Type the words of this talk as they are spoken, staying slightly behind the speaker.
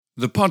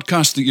The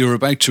podcast that you're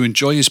about to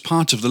enjoy is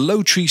part of the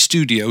Low Tree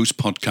Studios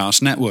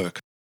podcast network.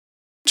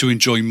 To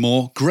enjoy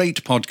more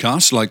great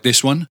podcasts like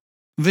this one,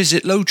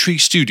 visit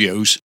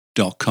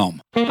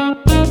lowtreestudios.com.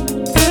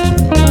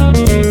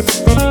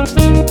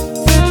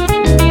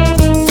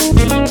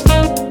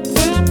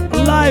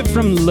 Live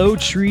from Low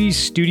Tree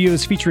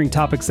Studios, featuring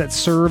topics that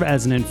serve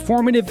as an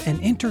informative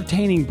and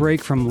entertaining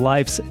break from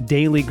life's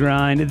daily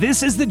grind.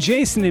 This is the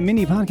Jason and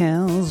Mindy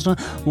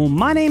podcast. Well,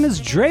 my name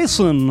is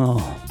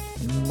Jason.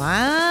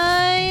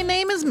 My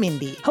name is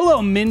Mindy.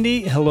 Hello,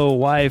 Mindy. Hello,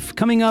 wife.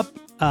 Coming up,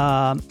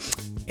 a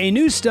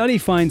new study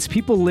finds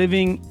people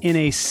living in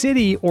a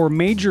city or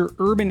major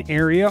urban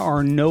area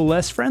are no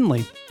less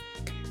friendly.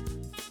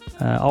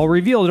 I'll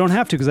reveal. I don't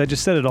have to because I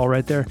just said it all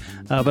right there.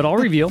 But I'll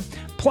reveal.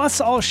 Plus,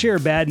 I'll share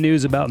bad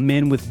news about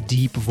men with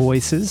deep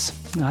voices.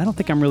 I don't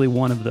think I'm really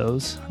one of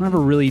those. I don't have a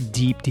really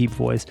deep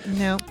voice.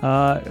 No.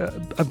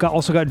 I've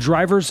also got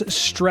driver's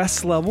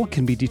stress level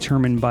can be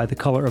determined by the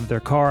color of their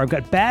car. I've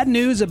got bad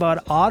news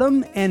about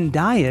autumn and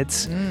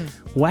diets.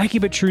 Wacky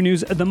but true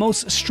news. The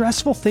most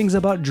stressful things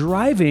about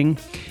driving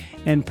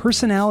and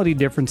personality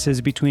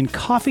differences between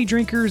coffee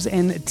drinkers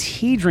and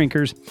tea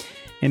drinkers.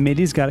 And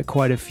Mindy's got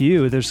quite a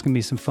few. There's going to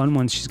be some fun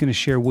ones. She's going to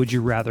share would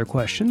you rather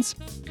questions.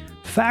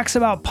 Facts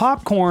about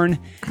popcorn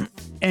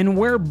and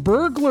where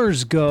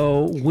burglars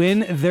go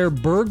when they're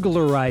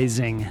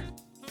burglarizing.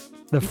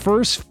 The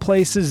first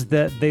places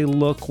that they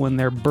look when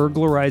they're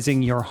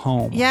burglarizing your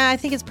home. Yeah, I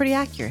think it's pretty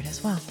accurate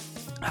as well.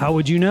 How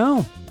would you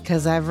know?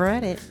 Because I've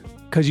read it.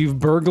 Because you've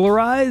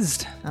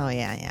burglarized? Oh,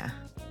 yeah.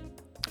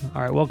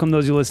 All right, welcome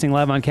those of you listening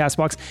live on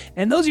CastBox.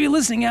 And those of you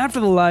listening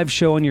after the live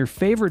show on your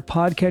favorite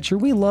podcatcher,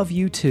 we love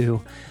you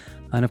too.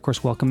 And of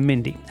course, welcome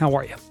Mindy. How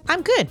are you?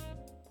 I'm good.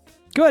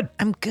 Good.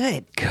 I'm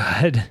good.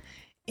 Good.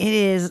 It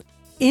is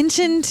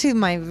inching to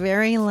my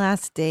very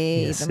last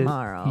day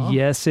tomorrow.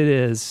 Yes, it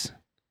is.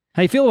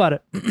 How you feel about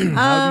it?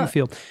 How do you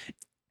feel?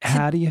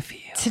 How do you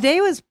feel? Today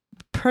was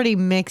pretty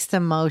mixed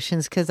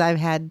emotions because I've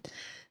had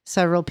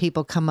several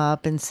people come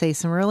up and say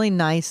some really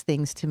nice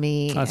things to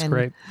me. That's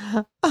great.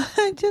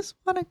 I just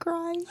want to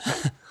cry.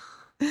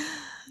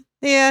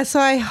 Yeah, so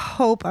I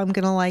hope I'm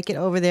going to like it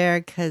over there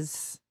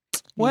because...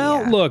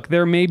 Well, look,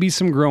 there may be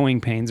some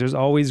growing pains. There's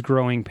always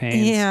growing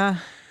pains. Yeah.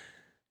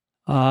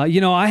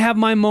 I have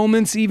my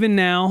moments even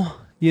now.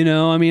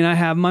 I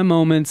have my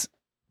moments.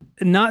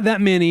 Not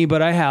that many,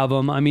 but I have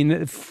them. I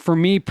mean, for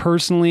me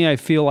personally, I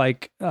feel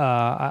like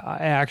I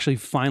actually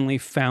finally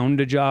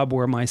found a job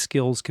where my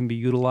skills can be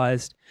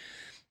utilized,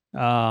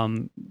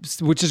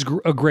 which is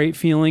a great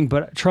feeling.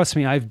 But trust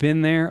me, I've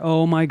been there.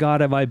 Oh my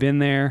God, have I been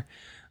there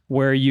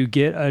where you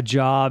get a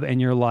job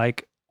and you're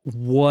like,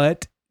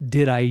 what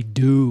did I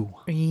do?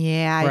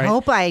 Yeah, right? I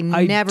hope I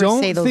never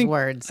say those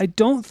words. I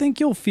don't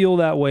think you'll feel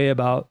that way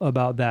about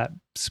that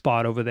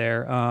spot over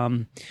there.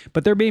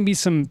 But there may be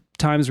some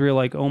times where you're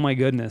like, oh my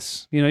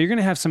goodness, you're going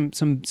to have some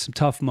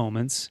tough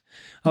moments.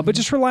 But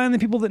just rely on the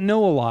people that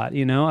know a lot.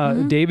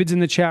 David's in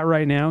the chat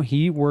right now.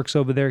 He works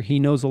over there.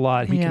 He knows a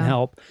lot. He can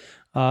help.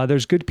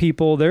 There's good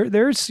people.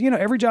 There's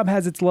every job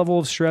has its level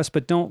of stress,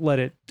 but don't let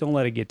it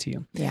get to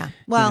you. Yeah.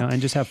 Well,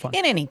 and just have fun.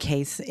 In any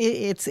case,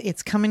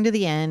 it's coming to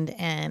the end,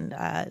 and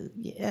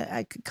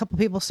a couple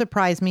people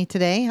surprised me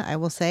today, I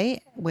will say,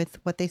 with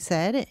what they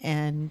said,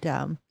 and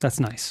that's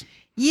nice.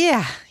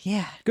 Yeah.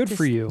 Good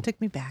for you.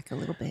 Took me back a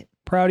little bit.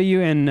 Proud of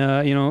you, and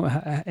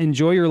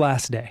enjoy your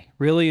last day.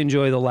 Really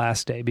enjoy the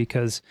last day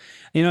because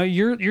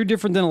you're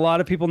different than a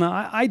lot of people.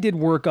 Now, I did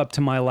work up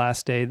to my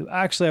last day.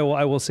 Actually,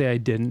 I will say I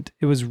didn't.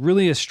 It was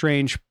really a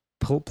strange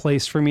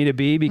place for me to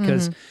be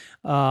because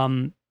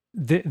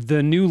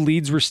the new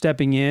leads were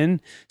stepping in,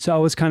 so I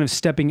was kind of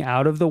stepping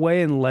out of the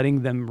way and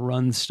letting them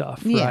run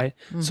stuff. Right.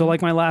 Mm-hmm. So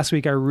like my last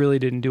week, I really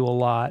didn't do a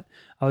lot.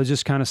 I was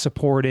just kind of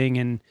supporting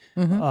and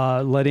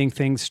letting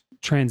things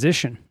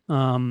transition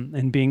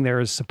and being there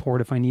as support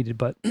if I needed.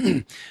 But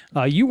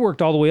you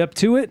worked all the way up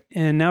to it.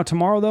 And now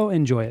tomorrow, though,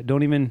 enjoy it.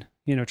 Don't even,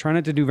 try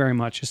not to do very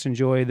much. Just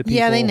enjoy the people.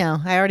 Yeah, they know.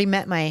 I already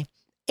met my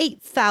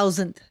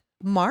 8,000th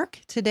mark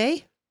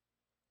today.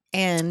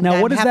 And now,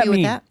 I'm what does happy that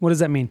mean? with that. What does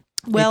that mean?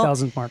 Well,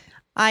 8,000th mark.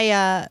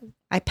 I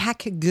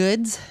pack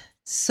goods.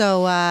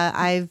 So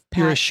I've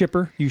packed. You're a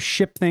shipper. You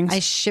ship things. I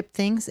ship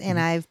things, and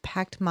I've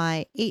packed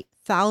my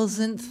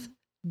 8,000th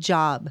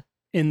job.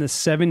 In the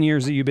 7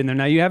 years that you've been there.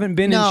 Now, you haven't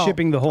been in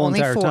shipping the whole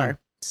entire time.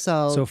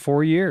 So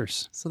 4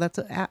 years. So that's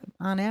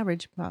on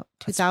average about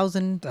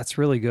 2,000. That's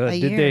really good.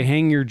 Did Did they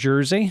hang your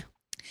jersey?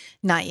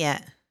 Not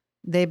yet.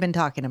 They've been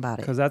talking about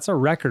it. Because that's a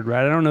record,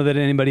 right? I don't know that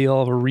anybody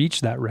will ever reach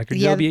that record.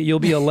 Yeah. You'll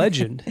be a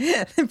legend.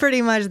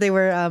 Pretty much they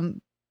were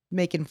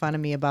making fun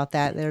of me about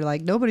that. They're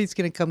like, nobody's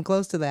going to come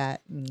close to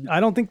that. I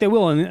don't think they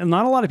will. And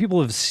not a lot of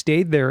people have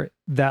stayed there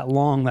that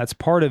long. That's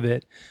part of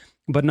it.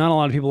 But not a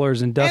lot of people are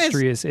as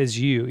industrious as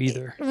you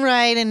either.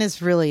 Right. And it's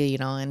really,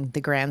 in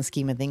the grand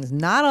scheme of things,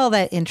 not all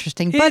that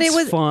interesting. But it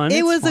was fun.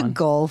 It was a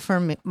goal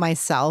for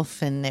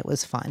myself, and it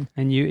was fun.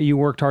 And you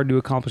worked hard to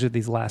accomplish it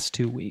these last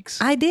 2 weeks.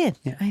 I did.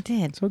 Yeah. I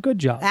did. So good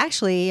job.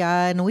 Actually,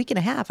 in a week and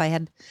a half, I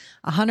had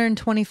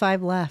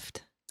 125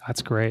 left.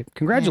 That's great.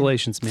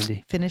 Congratulations,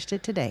 Mindy. Finished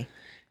it today.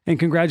 And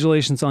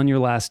congratulations on your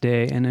last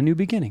day and a new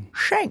beginning.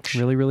 Thanks.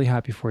 Really, really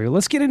happy for you.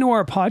 Let's get into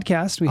our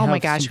podcast. Oh my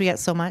gosh, we got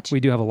so much.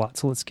 We do have a lot,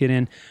 so let's get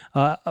in.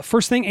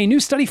 First thing, a new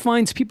study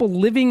finds people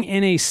living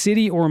in a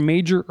city or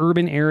major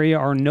urban area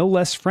are no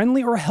less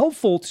friendly or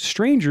helpful to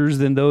strangers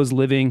than those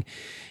living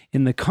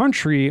in the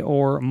country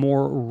or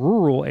more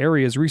rural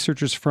areas.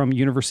 Researchers from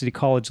University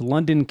College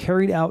London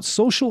carried out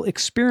social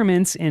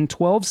experiments in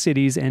 12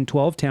 cities and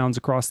 12 towns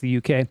across the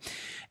UK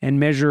and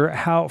measure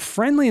how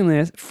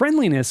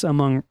friendliness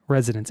among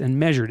residents and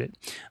measured it.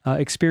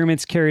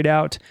 Experiments carried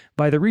out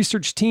by the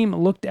research team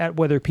looked at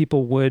whether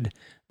people would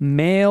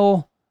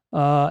mail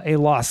a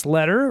lost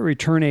letter,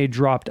 return a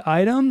dropped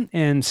item,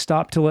 and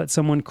stop to let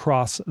someone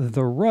cross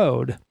the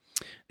road.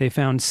 They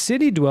found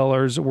city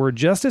dwellers were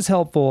just as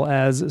helpful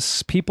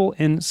as people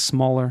in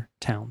smaller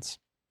towns.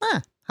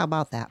 How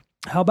about that?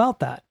 How about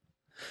that?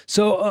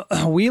 So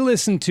we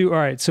listened to, all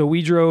right, so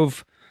we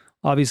drove,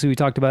 obviously we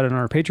talked about it on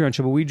our Patreon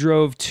show, but we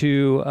drove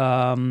to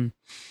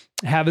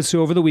Havasu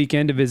over the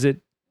weekend to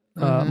visit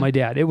my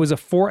dad. It's a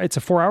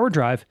 4-hour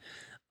drive.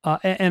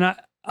 And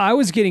I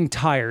was getting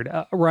tired,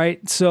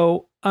 right?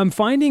 So I'm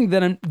finding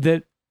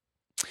that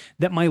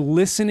my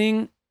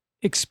listening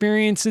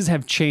experiences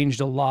have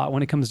changed a lot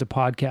when it comes to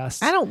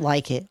podcasts. I don't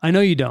like it. I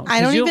know you don't. I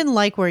don't even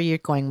like where you're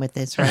going with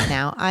this right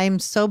now. I'm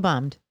so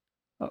bummed.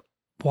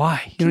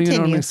 Why? You don't even know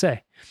what I'm going to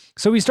say.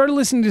 So we started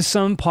listening to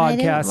some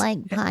podcasts. I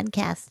don't like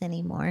podcasts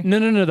anymore.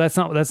 No. That's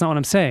not what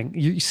I'm saying.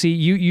 You see,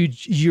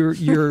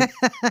 you're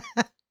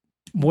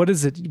what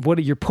is it?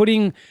 You're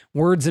putting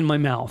words in my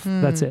mouth.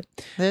 That's it.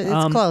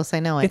 It's close.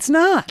 I know it. It's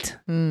not.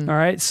 All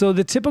right. So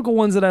the typical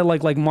ones that I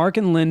like Mark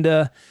and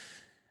Linda.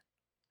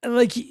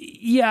 Like,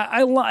 yeah,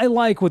 I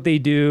like what they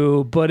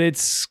do, but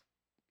it's,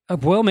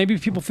 well, maybe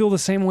people feel the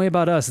same way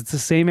about us. It's the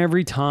same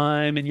every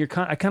time. And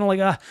I kind of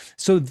like,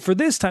 so for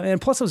this time, and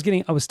plus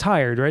I was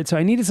tired, right? So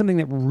I needed something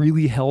that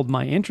really held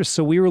my interest.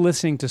 So we were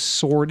listening to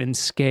Sword and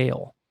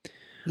Scale.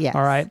 Yes.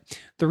 All right.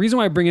 The reason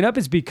why I bring it up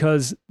is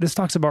because this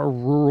talks about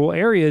rural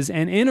areas.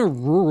 And in a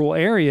rural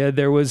area,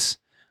 there was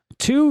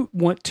two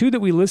that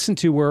we listened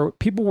to where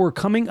people were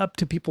coming up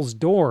to people's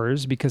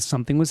doors because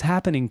something was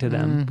happening to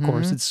them. Of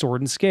course, it's Sword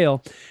and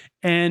Scale.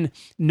 And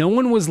no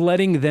one was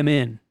letting them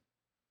in.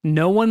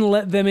 No one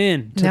let them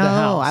in to the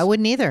house. No, I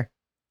wouldn't either.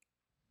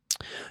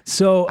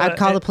 So I'd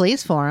call the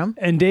police for them.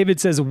 And David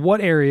says, what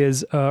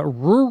areas?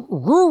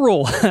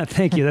 Rural.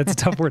 Thank you. That's a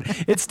tough word.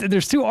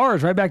 There's 2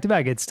 R's right back to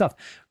back. It's tough.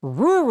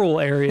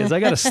 Rural areas. I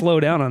got to slow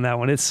down on that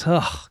one. It's,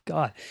 oh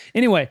God.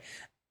 Anyway.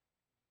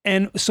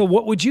 And so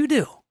what would you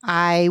do?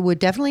 I would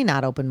definitely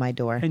not open my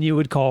door. And you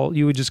would just call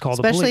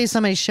the police. Especially if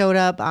somebody showed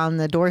up on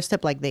the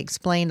doorstep, like they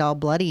explained, all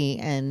bloody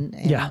and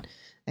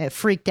it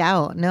freaked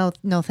out. No,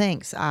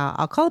 thanks.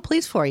 I'll call the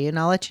police for you and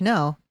I'll let you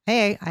know.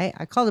 Hey,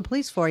 I called the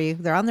police for you.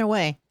 They're on their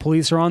way.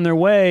 Police are on their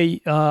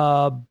way.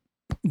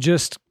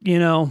 Just,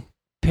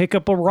 pick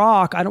up a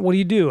rock. What do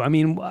you do? I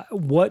mean,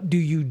 what do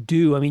you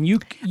do? I mean,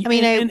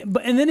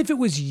 and then if it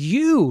was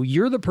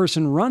you're the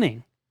person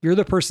running. You're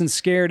the person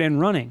scared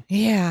and running.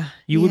 Yeah.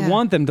 You would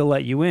want them to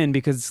let you in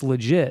because it's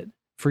legit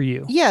for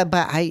you. Yeah,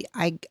 but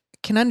I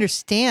can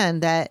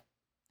understand that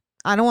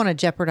I don't want to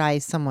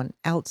jeopardize someone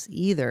else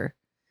either.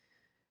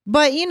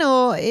 But,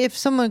 if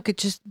someone could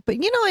just,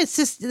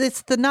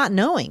 it's the not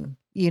knowing,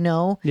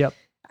 Yep.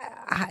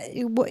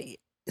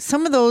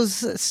 Some of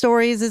those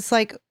stories, it's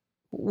like,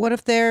 what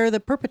if they're the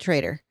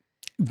perpetrator?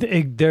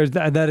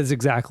 That is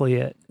exactly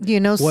it. What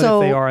if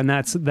they are? And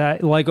that's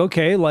that, like,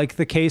 okay, like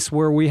the case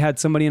where we had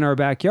somebody in our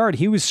backyard,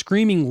 he was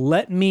screaming,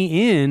 let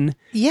me in.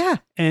 Yeah.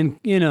 And,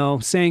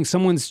 saying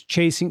someone's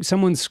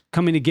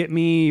coming to get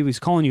me. He was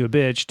calling you a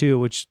bitch too,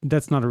 which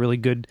that's not a really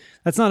good,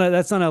 that's not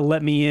a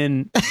let me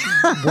in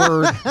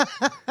word.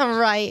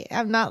 Right.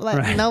 I'm not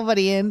letting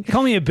nobody in.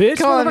 Call me a bitch?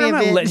 I'm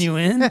not letting you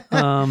in.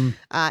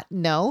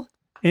 No.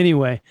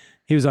 Anyway,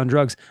 he was on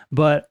drugs,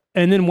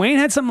 and then Wayne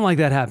had something like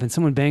that happen.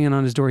 Someone banging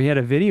on his door. He had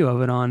a video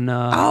of it on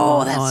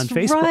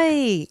Facebook.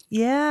 Right.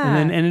 Yeah. And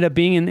then ended up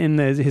being in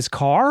his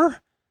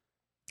car.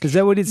 Is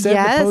that what he said?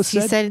 Yes, the post he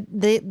said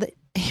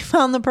he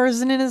found the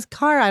person in his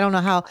car. I don't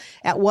know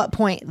at what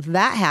point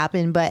that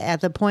happened, but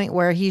at the point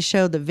where he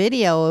showed the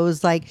video, it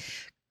was like,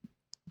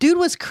 dude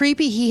was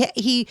creepy.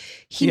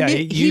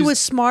 He was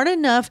smart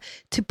enough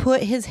to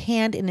put his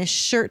hand in his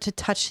shirt to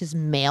touch his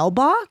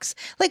mailbox.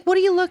 Like, what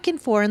are you looking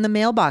for in the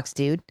mailbox,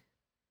 dude?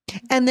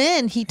 And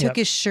then he took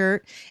his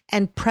shirt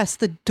and pressed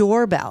the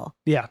doorbell.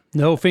 Yeah.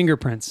 No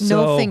fingerprints.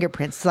 No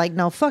fingerprints. Like,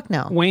 no, fuck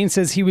no. Wayne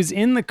says he was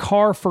in the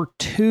car for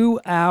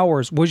 2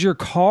 hours. Was your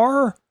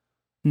car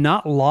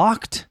not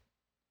locked?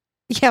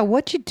 Yeah.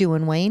 What you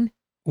doing, Wayne?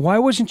 Why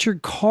wasn't your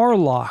car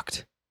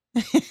locked?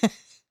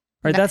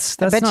 Right. That's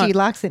I bet not, he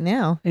locks it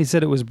now. He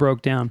said it was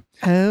broke down.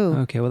 Oh.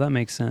 Okay. Well, that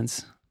makes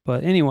sense.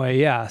 But anyway,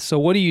 yeah. So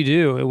what do you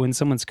do when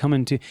someone's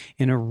coming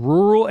in a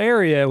rural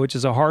area, which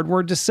is a hard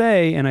word to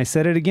say, and I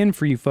said it again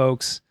for you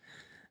folks.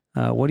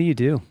 What do you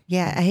do?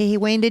 Yeah. Hey,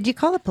 Wayne, did you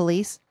call the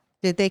police?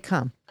 Did they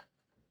come?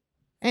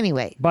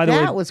 Anyway,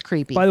 that was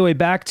creepy. By the way,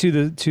 back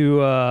to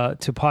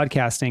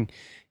podcasting.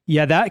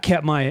 Yeah, that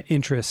kept my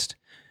interest.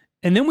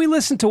 And then we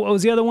listened to, what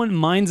was the other one?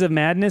 Minds of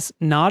Madness.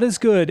 Not as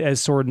good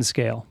as Sword and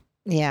Scale.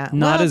 Yeah.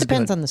 Not well, it as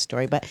depends good. on the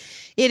story, but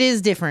it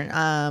is different.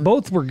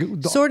 Both were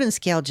good. Sword and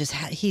Scale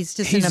he's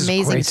just He's an a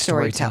amazing great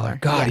storyteller.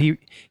 God, yeah.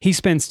 he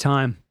spends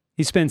time.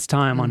 He spends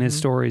time on his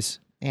stories.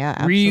 Yeah,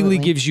 absolutely. Really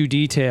gives you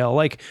detail.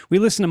 Like we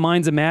listened to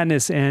Minds of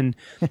Madness, and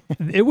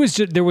it was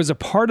just, there was a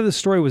part of the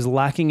story was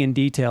lacking in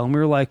detail, and we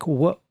were like,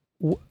 what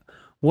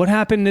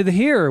happened to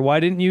here? Why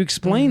didn't you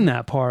explain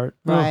that part?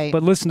 Right.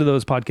 But listen to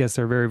those podcasts;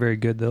 they're very, very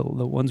good. The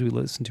ones we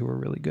listened to are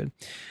really good.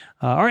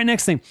 All right,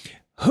 next thing.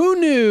 Who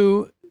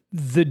knew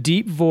the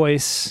deep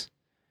voice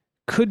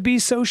could be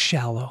so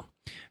shallow?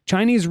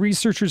 Chinese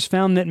researchers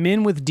found that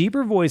men with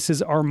deeper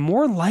voices are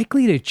more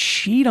likely to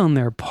cheat on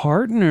their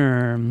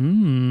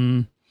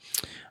partner.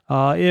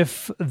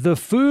 If the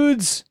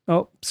foods,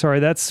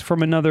 that's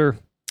from let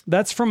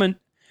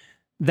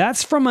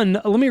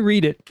me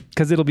read it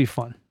because it'll be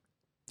fun.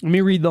 Let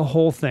me read the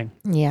whole thing.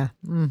 Yeah.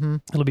 Mm-hmm.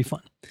 It'll be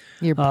fun.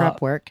 Your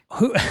prep work.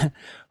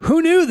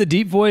 Who knew the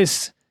deep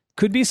voice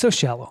could be so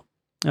shallow?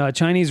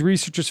 Chinese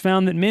researchers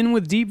found that men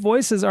with deep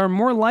voices are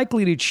more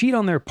likely to cheat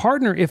on their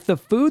partner if the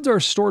foods are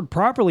stored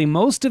properly.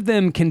 Most of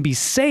them can be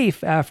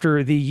safe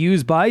after the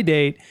use-by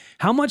date.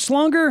 How much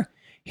longer?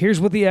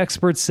 Here's what the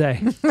experts say.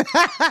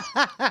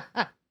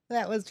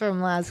 That was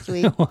from last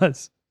week. It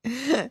was.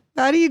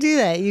 How do you do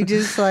that? You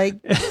just like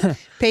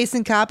paste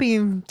and copy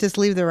and just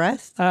leave the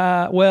rest?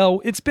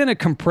 Well, it's been a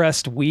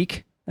compressed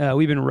week.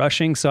 We've been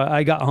rushing, so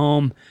I got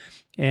home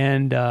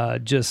and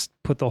just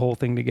put the whole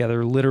thing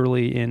together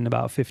literally in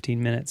about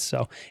 15 minutes.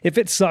 So if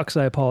it sucks,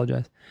 I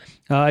apologize.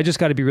 I just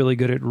got to be really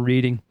good at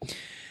reading.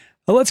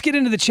 Let's get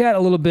into the chat a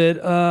little bit.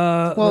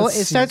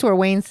 It starts where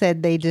Wayne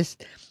said they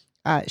just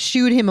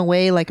shooed him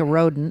away like a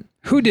rodent.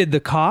 Who did, the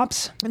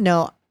cops?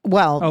 No.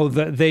 Well. Oh,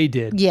 they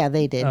did. Yeah,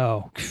 they did.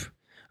 Oh,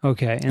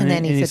 okay. And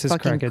then he said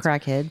fucking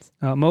crackheads.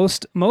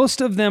 crackheads.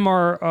 Most of them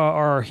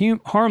are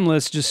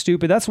harmless, just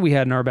stupid. That's what we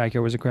had in our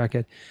backyard, was a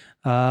crackhead.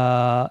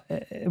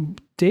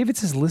 David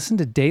says, listen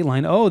to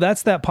Dateline. Oh,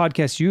 that's that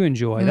podcast you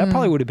enjoy. That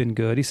probably would have been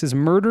good. He says,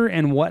 murder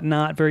and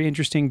whatnot, very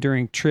interesting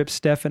during trips.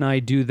 Steph and I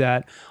do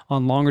that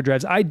on longer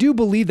drives. I do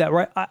believe that,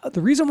 right?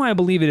 The reason why I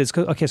believe it is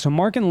because, so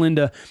Mark and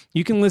Linda,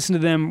 you can listen to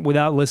them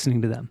without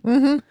listening to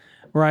them,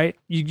 right?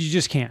 You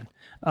just can.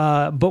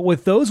 But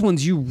with those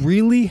ones, you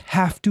really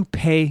have to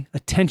pay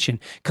attention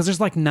because there's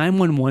like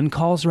 911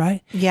 calls,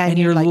 right? Yeah, and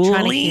you're like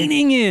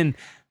leaning in.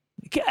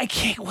 I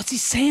can't. What's he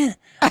saying?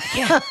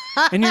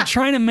 And you're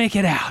trying to make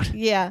it out.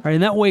 Yeah. All right,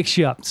 and that wakes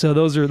you up. So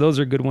those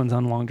are good ones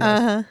on long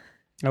drives.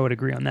 I would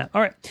agree on that.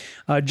 All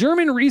right.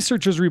 German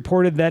researchers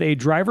reported that a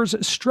driver's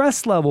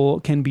stress level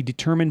can be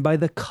determined by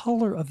the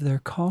color of their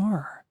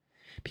car.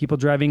 People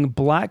driving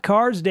black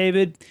cars,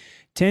 David,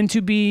 tend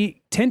to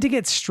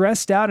get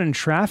stressed out in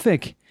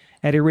traffic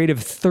at a rate of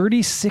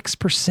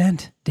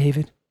 36%,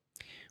 David,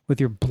 with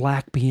your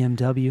black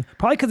BMW.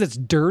 Probably because it's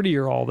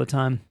dirtier all the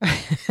time.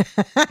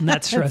 And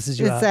that stresses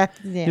you out.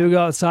 Yeah. You go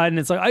outside and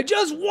it's like, I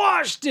just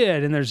washed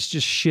it. And there's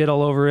just shit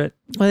all over it.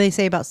 What do they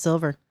say about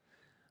silver?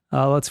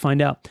 Let's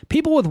find out.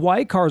 People with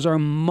white cars are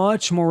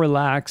much more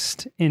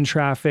relaxed in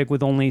traffic,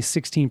 with only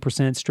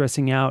 16%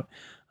 stressing out,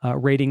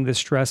 rating the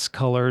stress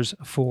colors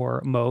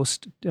for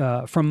most,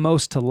 from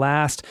most to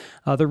last.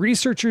 The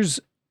researchers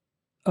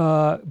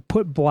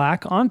put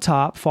black on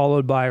top,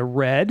 followed by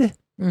red.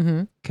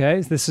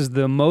 Okay, this is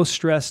the most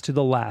stress to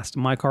the last.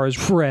 My car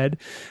is red.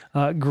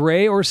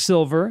 Gray or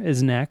silver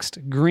is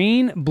next.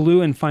 Green,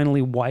 blue, and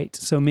finally white.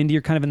 So Mindy,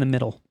 you're kind of in the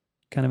middle.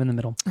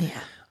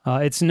 Yeah.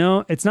 It's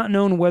not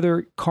known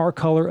whether car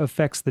color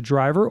affects the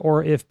driver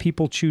or if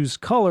people choose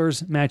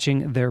colors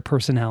matching their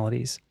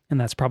personalities,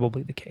 and that's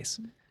probably the case.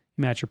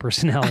 Match your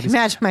personalities. I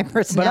match my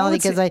personality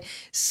because I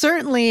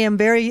certainly am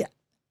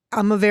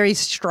I'm a very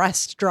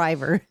stressed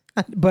driver.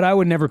 But I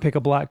would never pick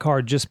a black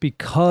car just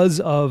because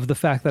of the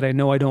fact that I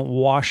know I don't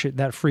wash it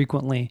that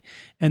frequently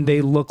and they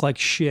look like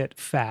shit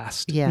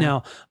fast. Yeah.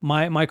 Now,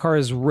 my car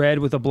is red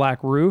with a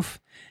black roof,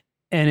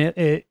 and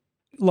it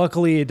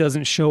luckily it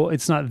doesn't show,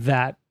 it's not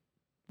that,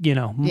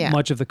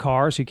 much of the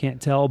car, so you can't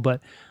tell,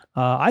 but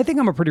I think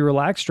I'm a pretty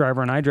relaxed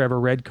driver, and I drive a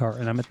red car,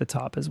 and I'm at the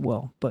top as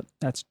well, but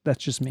that's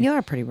just me. You are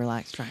a pretty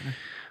relaxed driver.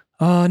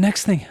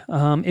 Next thing,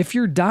 if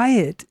you're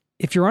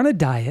on a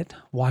diet,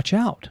 watch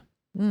out.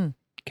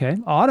 Okay.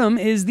 Autumn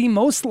is the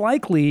most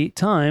likely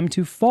time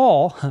to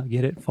fall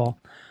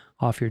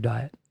off your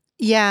diet.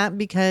 Yeah,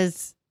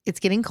 because it's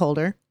getting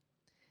colder.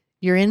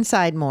 You're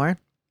inside more.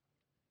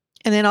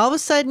 And then all of a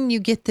sudden you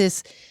get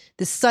this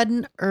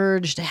sudden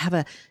urge to have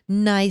a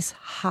nice,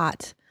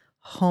 hot,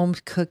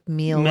 home-cooked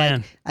meal,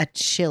 Man, like a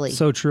chili.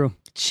 So true.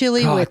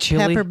 Chili with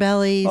pepper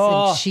bellies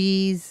and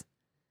cheese.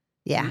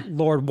 Yeah.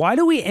 Lord, why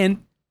do we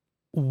end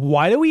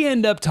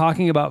up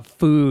talking about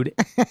food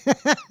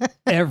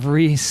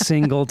every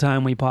single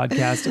time we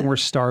podcast and we're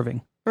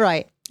starving?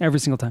 Right.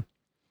 Every single time.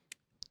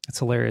 That's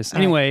hilarious.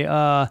 Anyway,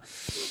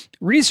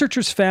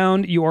 researchers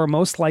found you are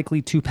most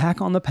likely to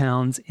pack on the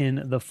pounds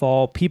in the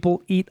fall.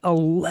 People eat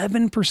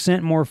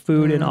 11% more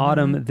food in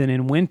autumn than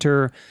in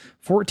winter,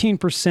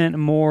 14%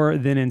 more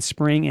than in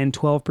spring, and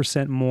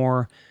 12%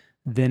 more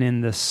than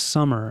in the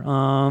summer.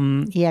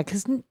 Yeah,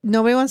 because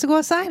nobody wants to go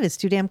outside. It's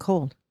too damn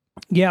cold.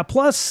 Yeah,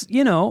 plus,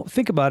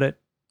 think about it.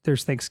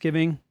 There's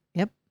Thanksgiving.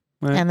 Yep.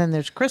 Right. And then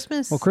there's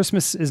Christmas. Well,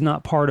 Christmas is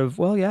not part of,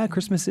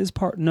 Christmas is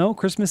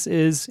Christmas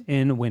is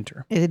in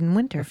winter. In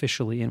winter.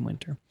 Officially in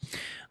winter.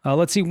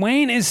 Let's see.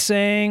 Wayne is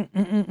saying,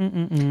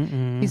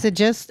 He said,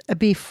 just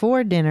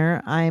before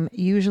dinner, I'm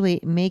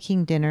usually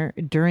making dinner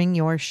during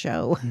your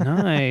show.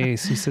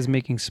 Nice. He says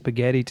making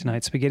spaghetti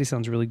tonight. Spaghetti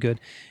sounds really good.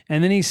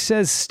 And then he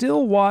says,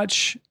 still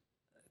watch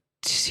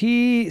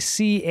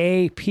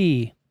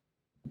TCAP.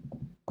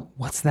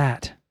 What's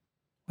that?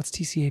 What's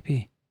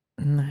TCAP?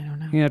 I don't know.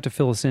 You're gonna have to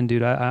fill us in,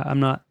 dude. I'm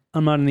not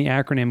in the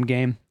acronym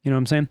game. You know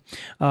what I'm saying?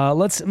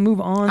 Let's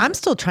move on. I'm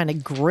still trying to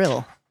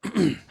grill.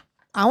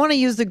 I want to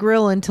use the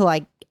grill until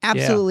I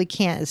absolutely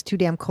can't. It's too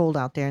damn cold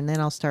out there, and then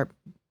I'll start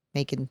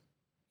making.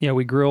 Yeah,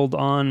 we grilled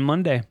on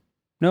Monday.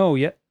 No,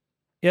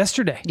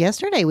 yesterday.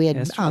 Yesterday we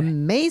had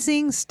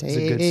amazing steaks. It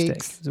was a good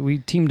steak. So we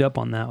teamed up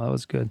on that. That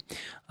was good.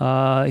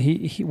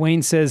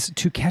 Wayne says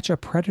to catch a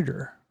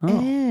predator.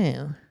 Oh.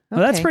 Ew. Well,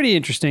 that's pretty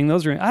interesting.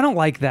 I don't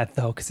like that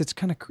though, because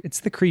it's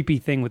the creepy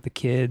thing with the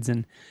kids,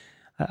 and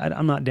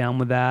I'm not down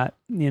with that,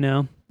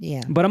 Yeah.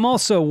 But I'm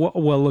also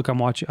look,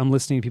 I'm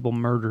listening to people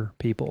murder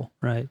people,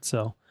 right?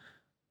 So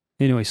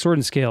anyway, Sword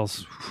and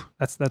Scales.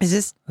 That's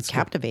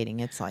captivating.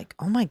 Good. It's like,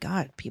 oh my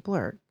God, people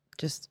are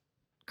just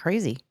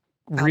crazy,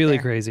 really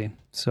crazy.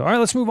 So all right,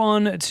 let's move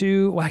on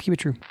to Wacky but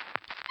True.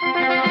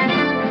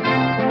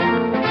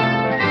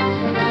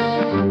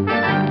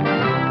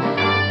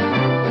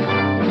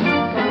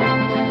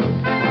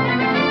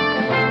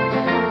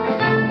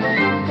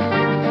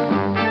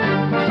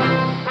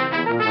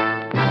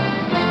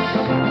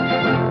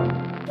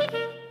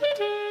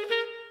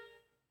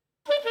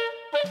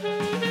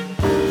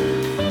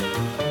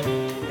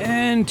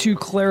 And to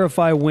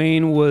clarify,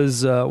 Wayne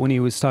was, when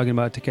he was talking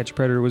about To Catch a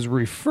Predator, was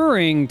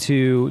referring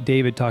to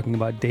David talking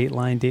about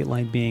Dateline,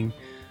 Dateline being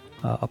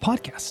a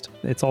podcast.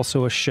 It's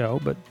also a show,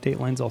 but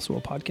Dateline's also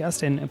a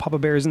podcast. And Papa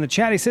Bear is in the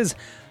chat. He says,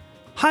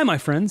 hi, my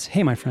friends.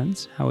 Hey, my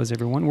friends. How is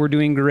everyone? We're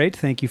doing great.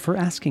 Thank you for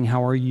asking.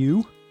 How are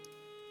you?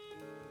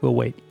 We'll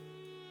wait.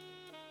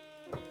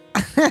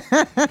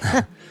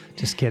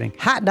 Just kidding.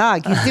 Hot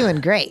dog, he's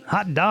doing great.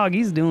 Hot dog,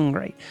 he's doing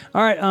great.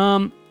 All right,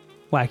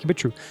 wacky but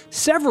true.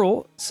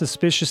 Several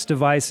suspicious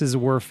devices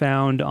were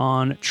found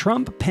on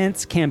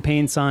Trump-Pence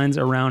campaign signs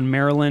around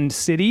Maryland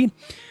City.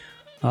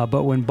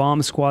 But when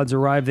bomb squads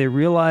arrived, they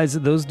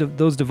realized that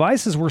those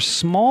devices were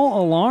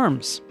small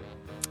alarms.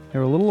 They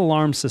were little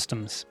alarm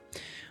systems.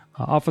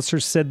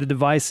 Officers said the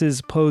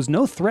devices pose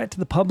no threat to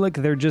the public.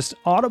 They're just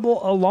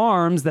audible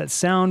alarms that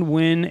sound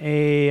when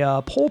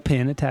a pole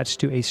pin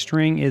attached to a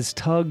string is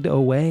tugged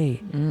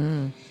away.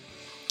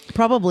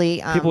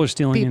 Probably people are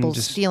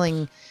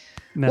stealing.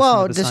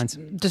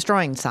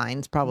 Destroying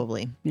signs,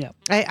 probably. Yeah.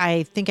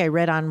 I think I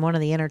read on one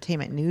of the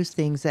entertainment news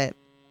things that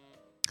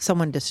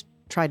someone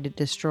tried to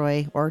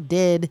destroy, or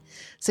did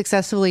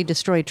successfully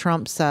destroy,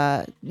 Trump's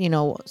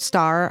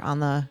star on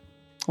the...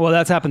 Well,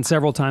 that's happened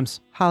several times.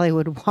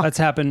 Hollywood Walk. That's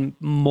happened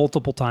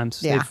multiple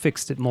times. Yeah. They've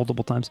fixed it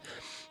multiple times.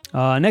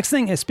 Next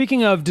thing,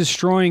 speaking of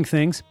destroying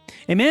things,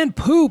 a man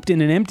pooped in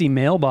an empty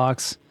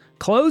mailbox,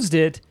 closed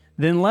it,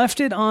 then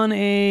left it on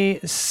a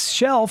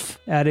shelf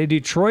at a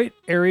Detroit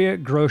area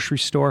grocery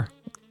store.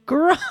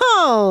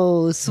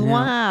 Gross. Yeah.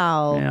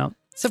 Wow. Yeah.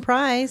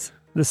 Surprise.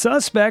 The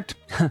suspect,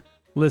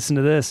 listen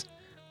to this,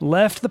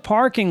 left the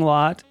parking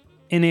lot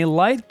in a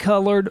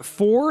light-colored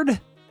Ford.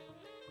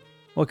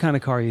 What kind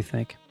of car do you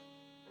think?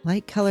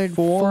 Light-colored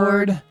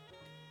Ford.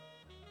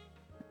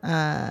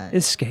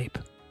 Escape.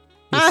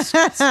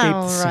 Escape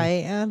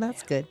right. Oh,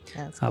 that's good.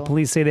 That's cool.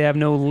 Police say they have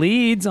no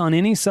leads on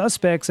any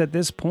suspects at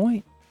this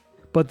point,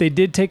 but they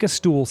did take a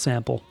stool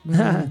sample.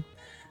 I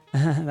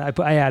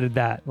added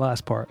that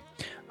last part.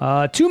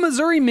 2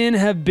 Missouri men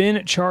have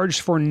been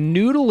charged for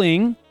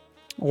noodling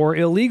or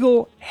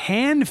illegal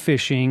hand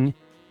fishing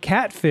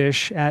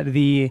catfish at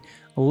the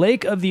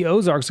Lake of the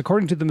Ozarks.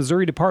 According to the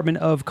Missouri Department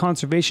of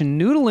Conservation,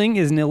 noodling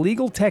is an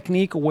illegal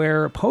technique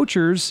where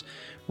poachers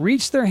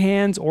reach their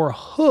hands or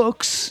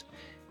hooks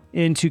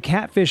into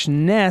catfish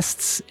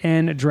nests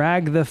and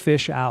drag the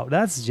fish out.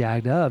 That's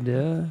jacked up,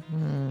 dude.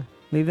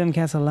 Leave them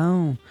cats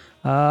alone.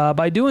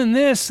 By doing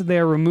this,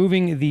 they're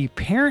removing the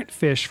parent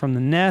fish from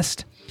the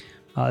nest,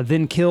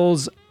 then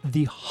kills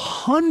the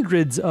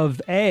hundreds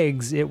of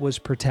eggs it was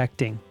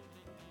protecting,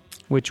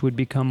 which would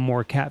become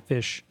more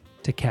catfish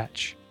to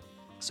catch.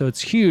 So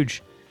it's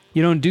huge.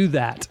 You don't do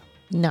that.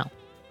 No.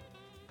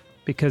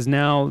 Because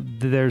now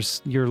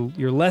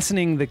you're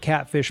lessening the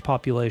catfish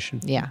population.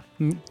 Yeah.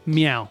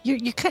 Meow.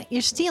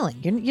 You're stealing.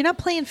 You're not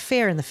playing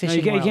fair in the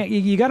fishing world.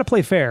 You got to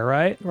play fair,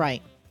 right?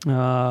 Right.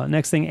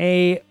 Next thing,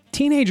 a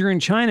teenager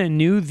in China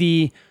knew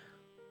the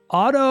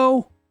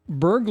auto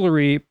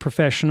burglary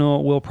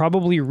professional will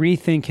probably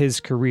rethink his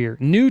career.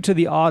 New to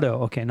the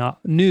auto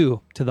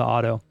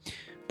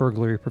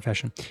burglary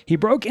profession. He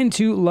broke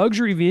into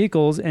luxury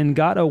vehicles and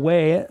got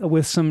away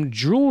with some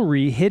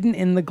jewelry hidden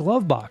in the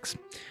glove box.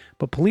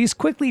 But police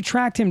quickly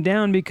tracked him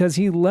down because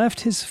he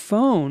left his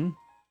phone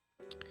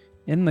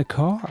in the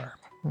car.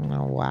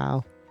 Oh,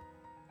 wow.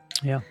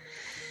 Yeah.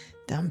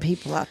 Dumb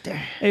people out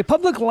there. A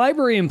public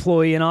library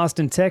employee in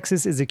Austin,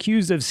 Texas is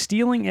accused of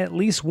stealing at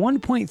least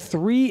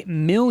 $1.3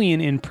 million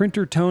in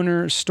printer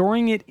toner,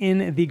 storing it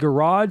in the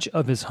garage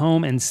of his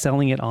home, and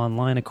selling it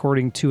online.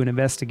 According to an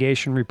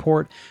investigation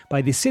report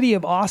by the City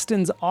of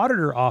Austin's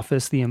auditor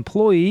office, the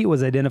employee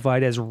was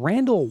identified as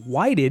Randall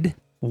Whited,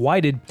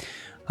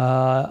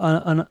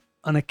 an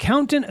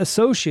accountant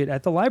associate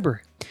at the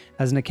library.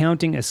 As an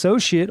accounting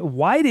associate,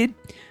 Whited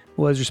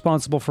was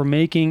responsible for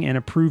making and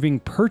approving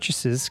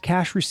purchases,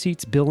 cash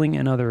receipts, billing,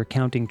 and other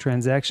accounting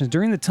transactions.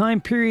 During the time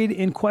period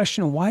in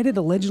question, Whited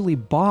allegedly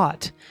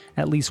bought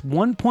at least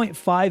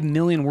 $1.5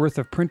 million worth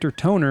of printer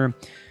toner.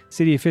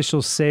 City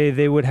officials say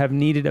they would have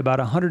needed about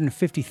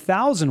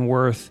 $150,000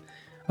 worth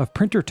of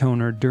printer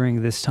toner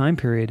during this time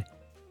period.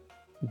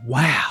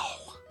 Wow.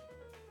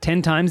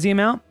 10 times the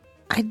amount?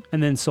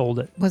 And then sold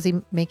it. Was he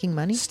making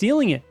money?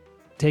 Stealing it,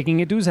 taking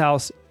it to his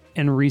house,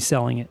 and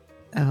reselling it.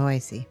 Oh, I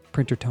see.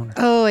 Printer toner.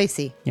 Oh, I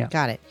see. Yeah.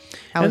 Got it.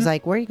 I was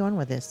like, where are you going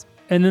with this?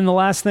 And then the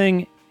last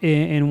thing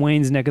in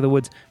Wayne's neck of the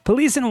woods.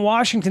 Police in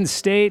Washington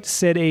State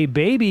said a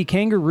baby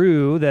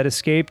kangaroo that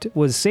escaped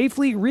was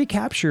safely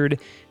recaptured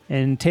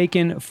and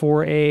taken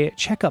for a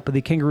checkup.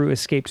 The kangaroo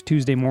escaped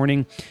Tuesday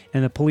morning,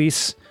 and the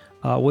police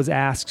was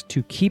asked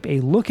to keep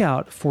a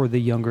lookout for the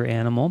younger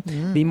animal.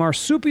 The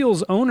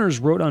marsupial's owners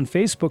wrote on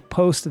Facebook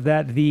post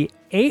that the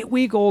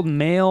 8-week-old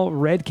male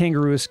red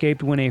kangaroo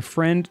escaped when a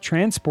friend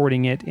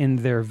transporting it in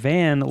their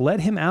van let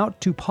him out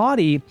to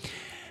potty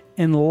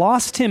and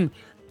lost him.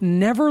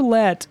 Never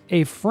let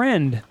a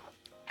friend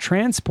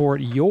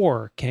transport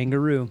your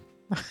kangaroo.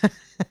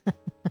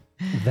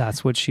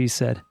 That's what she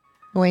said.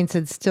 Wayne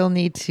said, still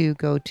need to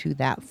go to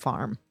that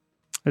farm.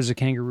 There's a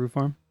kangaroo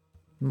farm?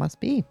 Must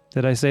be.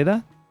 Did I say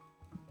that?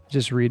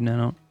 Just reading it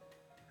out.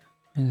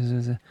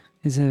 It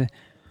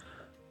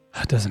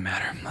doesn't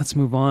matter. Let's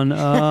move on.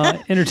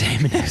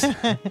 Entertainment news.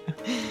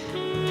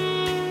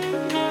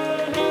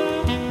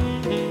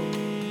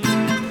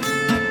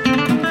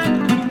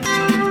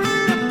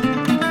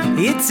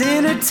 It's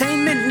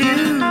entertainment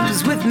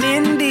news with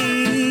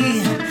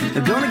Mindy.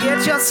 You're gonna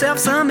get yourself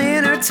some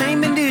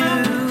entertainment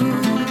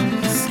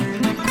news.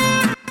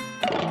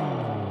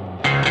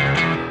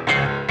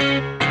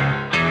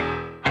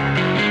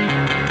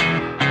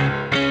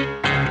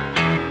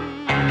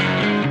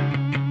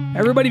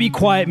 Everybody be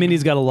quiet.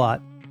 Minnie's got a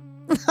lot.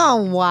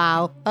 Oh,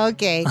 wow.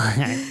 Okay.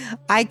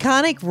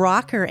 Iconic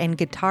rocker and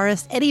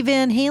guitarist Eddie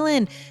Van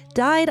Halen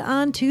died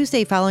on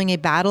Tuesday following a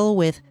battle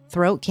with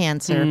throat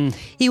cancer.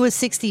 He was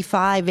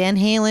 65. Van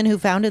Halen, who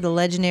founded the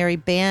legendary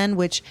band,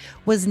 which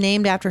was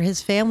named after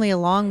his family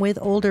along with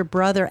older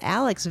brother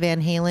Alex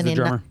Van Halen in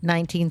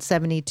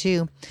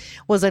 1972,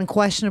 was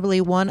unquestionably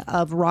one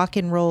of rock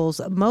and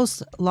roll's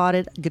most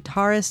lauded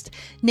guitarists,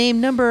 named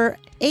number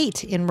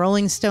 8 in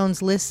Rolling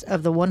Stone's list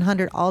of the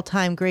 100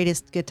 all-time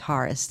greatest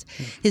guitarists.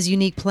 His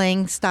unique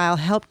playing style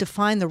helped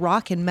define the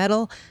rock and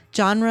metal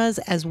genres,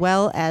 as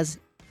well as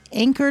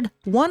anchored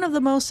one of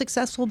the most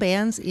successful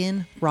bands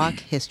in rock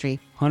history.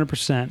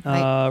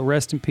 100%.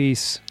 Rest in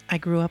peace. I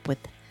grew up with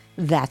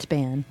that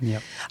band.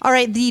 Yep. All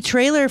right, the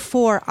trailer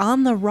for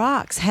On the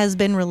Rocks has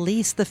been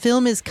released. The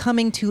film is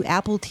coming to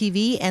Apple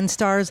TV and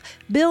stars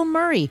Bill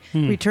Murray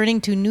returning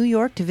to New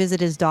York to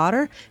visit his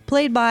daughter,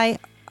 played by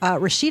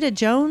Rashida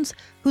Jones,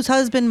 whose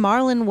husband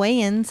Marlon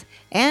Wayans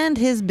and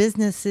his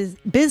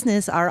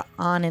business are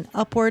on an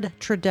upward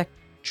trajectory.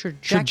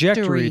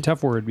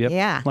 Tough word. Yep.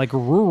 Yeah. Like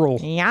rural.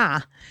 Yeah.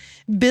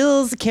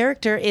 Bill's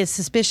character is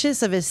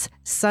suspicious of his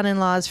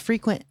son-in-law's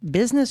frequent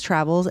business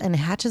travels and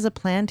hatches a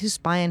plan to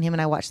spy on him.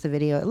 And I watched the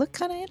video. It looked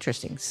kind of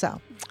interesting.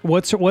 So,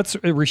 What's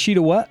Rashida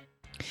what?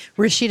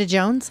 Rashida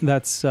Jones.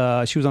 That's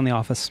she was on The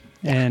Office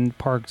and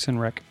Parks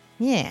and Rec.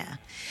 Yeah.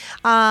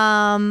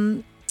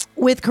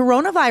 With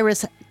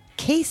coronavirus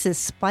cases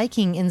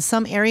spiking in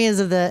some areas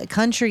of the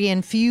country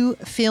and few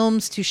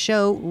films to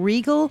show,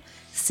 Regal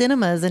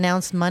Cinemas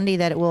announced Monday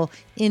that it will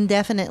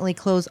indefinitely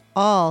close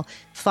all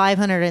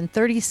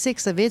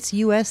 536 of its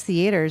U.S.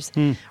 theaters.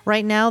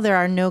 Right now, there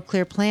are no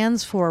clear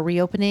plans for a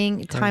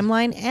reopening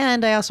timeline.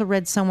 And I also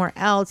read somewhere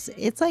else,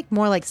 it's like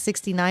more like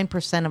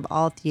 69% of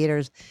all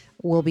theaters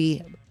will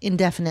be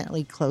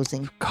indefinitely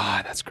closing.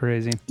 God, that's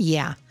crazy.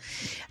 Yeah.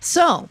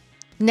 So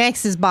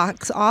next is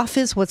box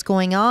office. What's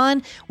going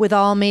on? With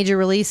all major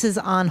releases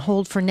on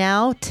hold for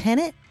now,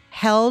 Tenet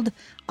held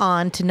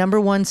on to number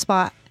one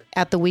spot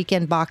at the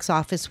weekend box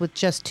office with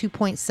just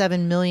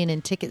 2.7 million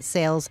in ticket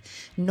sales,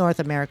 North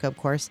America, of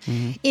course.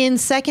 In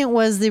second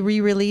was the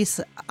re-release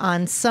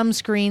on some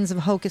screens of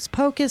Hocus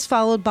Pocus,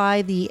 followed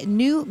by the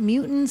New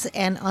Mutants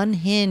and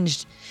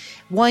Unhinged.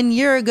 1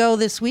 year ago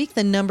this week,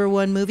 the number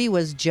one movie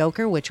was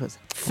Joker, which was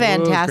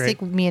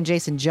Fantastic. Me and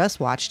Jason just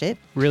watched it.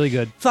 Really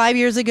good. 5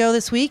 years ago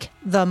this week,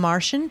 The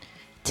Martian.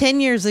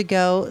 10 years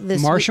ago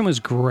this Martian week. was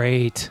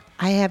great.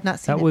 I have not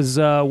seen That it. was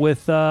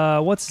with,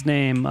 what's his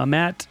name?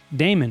 Matt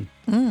Damon.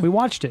 We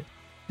watched it.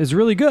 It was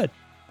really good.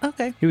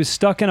 Okay. He was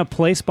stuck in a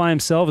place by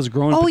himself. Was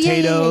growing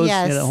potatoes.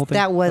 Yes, that whole thing.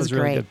 that was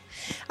really great.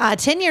 good.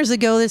 10 years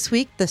ago this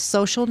week, The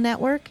Social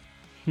Network.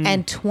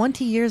 And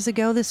 20 years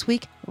ago this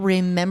week,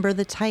 Remember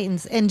the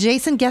Titans. And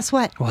Jason, guess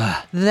what?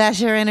 What?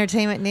 That's your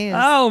entertainment news.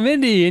 Oh,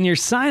 Mindy, and your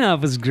sign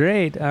off was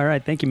great. All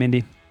right. Thank you,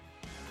 Mindy.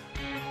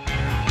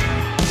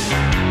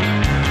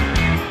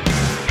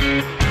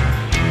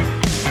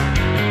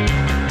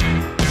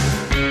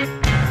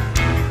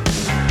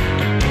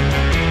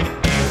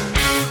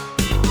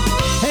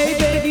 Hey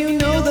babe, you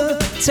know the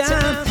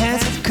time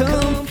has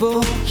come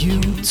for you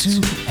to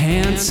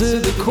answer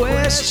the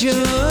question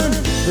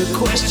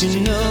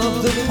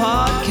of the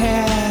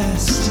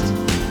podcast.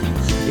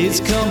 It's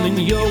coming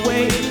your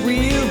way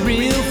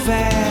real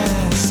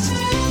fast.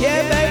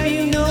 Yeah, baby,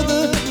 you know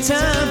the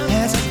time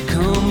has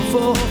come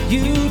for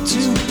you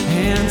to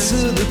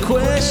answer the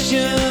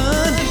question.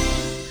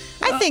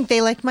 I think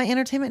they liked my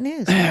entertainment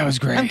news. That was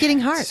great. I'm getting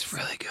hearts. It's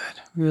really good.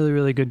 Really,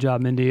 really good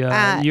job, Mindy.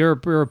 You're a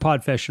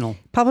podfessional.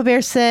 Papa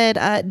Bear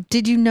said,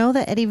 did you know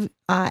that Eddie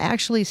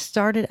actually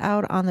started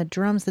out on the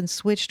drums and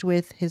switched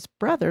with his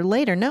brother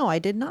later? No, I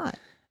did not.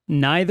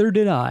 Neither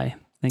did I.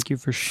 Thank you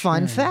for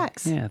sharing. Fun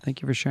facts. Yeah,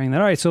 thank you for sharing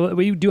that. All right, so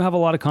we do have a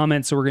lot of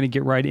comments, so we're going to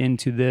get right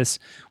into this.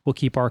 We'll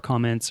keep our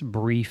comments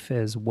brief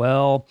as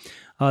well.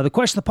 The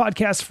question of the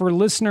podcast for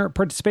listener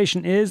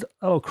participation is,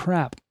 oh,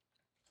 crap.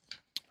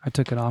 I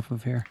took it off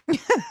of here.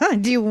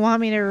 Do you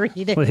want me to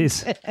read it?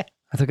 Please.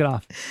 I took it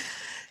off.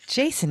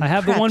 Jason, I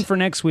have the prepped. one for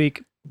next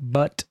week,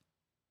 but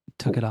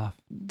took it off.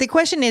 The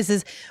question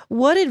is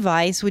what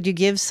advice would you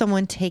give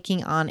someone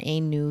taking on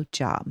a new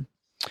job?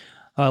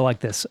 I like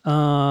this.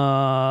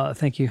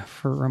 Thank you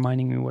for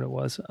reminding me what it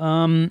was.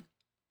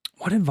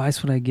 What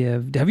advice would I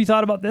give? Have you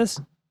thought about this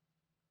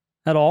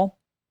at all?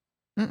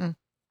 Mm-mm.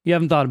 You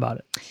haven't thought about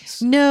it?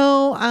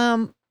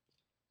 No,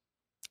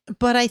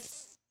 but I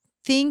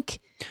think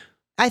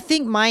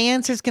my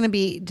answer is going to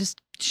be just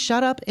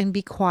shut up and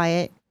be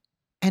quiet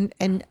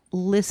and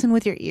listen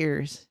with your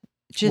ears.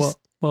 Just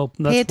well,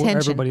 pay that's where attention.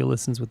 everybody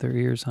listens with their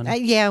ears, honey.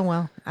 yeah,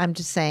 well, I'm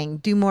just saying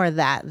do more of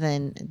that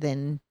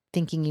than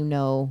thinking you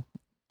know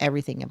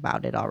everything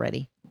about it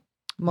already.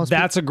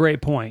 That's a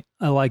great point.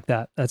 I like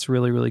that. That's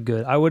really, really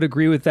good. I would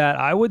agree with that.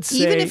 I would say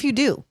even if you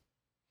do,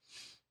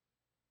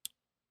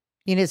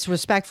 it's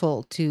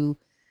respectful to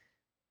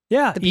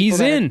the people ease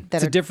that are- in. that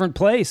It's a are- different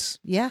place.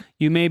 yeah.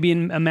 You may be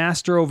a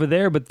master over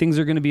there, but things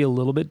are going to be a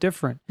little bit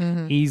different.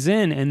 Mhm. Ease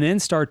in and then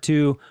start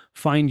to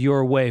find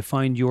your way,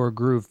 find your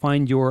groove,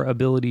 find your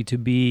ability to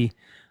be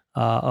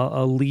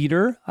a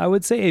leader, I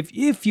would say.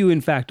 If you, in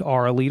fact,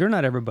 are a leader,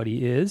 not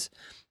everybody is.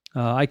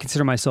 I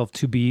consider myself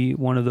to be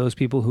one of those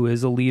people who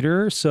is a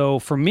leader. So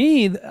for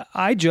me,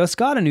 I just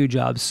got a new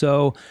job.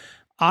 So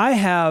I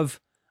have...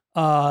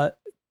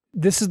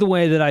 this is the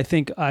way that I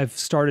think I've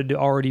started to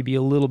already be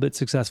a little bit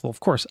successful. Of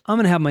course, I'm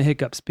going to have my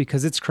hiccups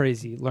because it's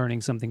crazy learning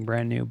something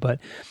brand new,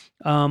 but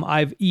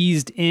I've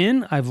eased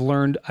in. I've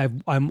learned.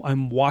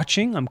 I'm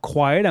watching. I'm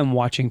quiet. I'm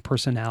watching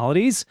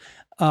personalities.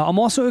 I'm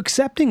also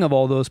accepting of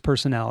all those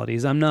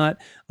personalities. I'm not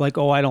like,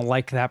 oh, I don't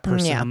like that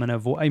person. Yeah. I'm going to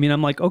avoid. I mean,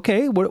 I'm like,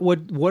 okay,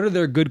 what are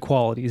their good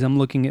qualities? I'm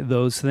looking at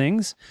those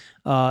things.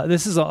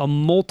 This is a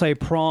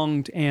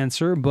multi-pronged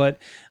answer,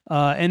 but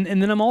and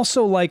then I'm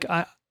also like,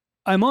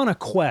 I'm on a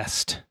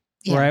quest.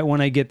 Yeah. Right. When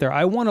I get there,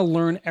 I want to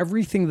learn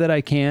everything that I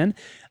can.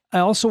 I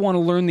also want to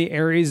learn the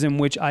areas in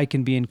which I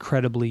can be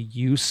incredibly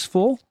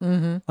useful.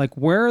 Mm-hmm. Like,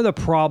 where are the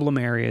problem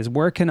areas?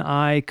 Where can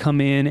I come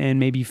in and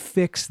maybe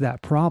fix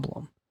that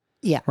problem?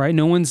 Yeah. Right.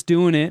 No one's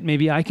doing it.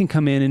 Maybe I can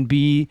come in and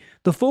be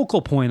the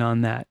focal point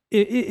on that.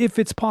 If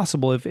it's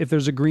possible, if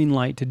there's a green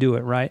light to do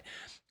it. Right.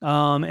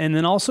 And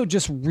then also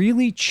just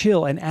really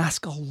chill and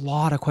ask a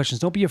lot of questions.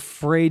 Don't be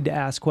afraid to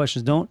ask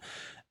questions.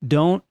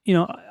 Don't,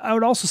 I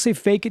would also say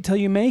fake it till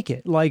you make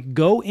it. Like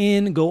go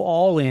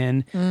all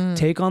in,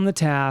 take on the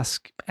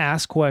task,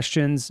 ask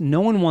questions. No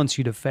one wants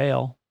you to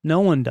fail. No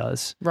one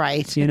does.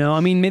 Right. I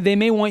mean, they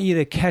may want you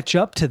to catch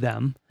up to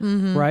them,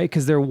 right?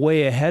 Because they're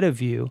way ahead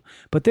of you,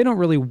 but they don't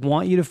really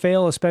want you to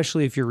fail,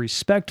 especially if you're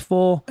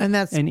respectful And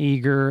that's and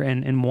eager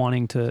and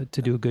wanting to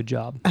do a good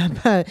job.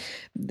 a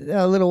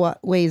little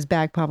ways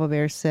back. Papa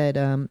Bear said,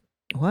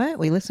 "What?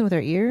 We listen with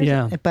our ears."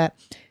 Yeah. But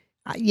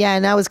yeah,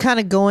 and I was kind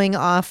of going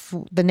off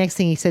the next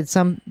thing he said.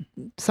 Some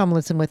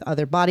listen with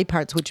other body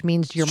parts, which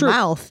means your Sure.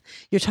 mouth.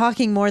 You're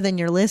talking more than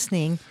you're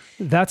listening.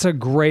 That's a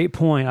great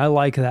point. I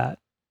like that.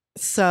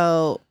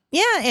 So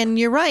yeah, and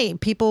you're right.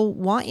 People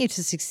want you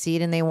to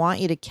succeed and they want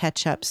you to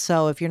catch up.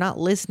 So if you're not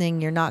listening,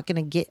 you're not going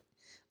to get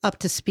up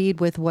to speed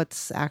with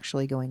what's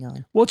actually going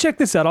on. Well, check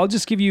this out. I'll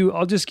just give you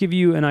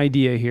an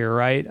idea here,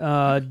 right?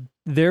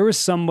 There was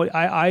somebody,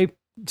 I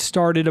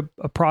started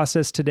a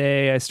process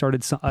today. I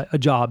started a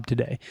job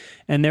today,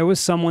 and there was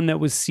someone that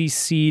was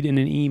CC'd in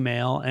an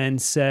email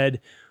and said,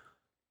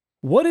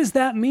 What does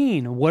that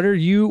mean? What are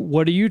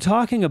you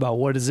talking about?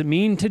 What does it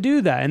mean to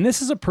do that? And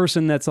this is a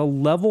person that's a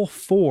level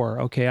 4.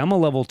 Okay, I'm a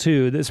level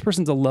 2. This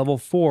person's a level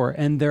 4,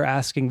 and they're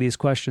asking these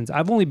questions.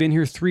 I've only been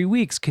here 3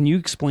 weeks. Can you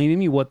explain to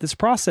me what this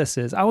process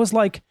is? I was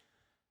like,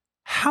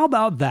 how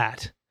about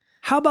that?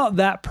 How about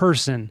that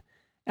person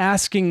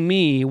asking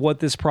me what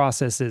this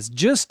process is,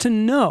 just to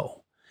know?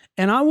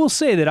 And I will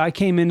say that I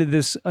came into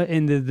this,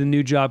 into the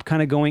new job,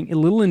 kind of going a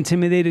little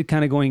intimidated,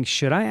 kind of going,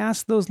 should I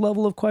ask those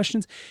level of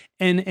questions?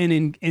 And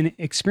in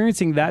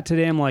experiencing that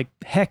today, I'm like,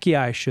 heck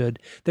yeah, I should.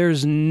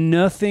 There's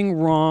nothing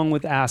wrong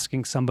with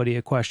asking somebody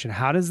a question.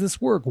 How does this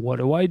work? What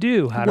do I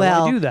do? How do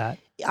I do that?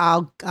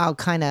 I'll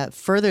kind of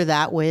further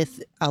that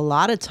with a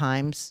lot of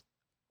times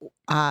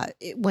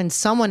when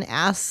someone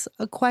asks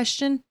a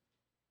question,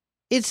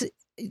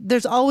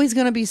 there's always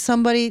going to be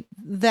somebody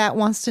that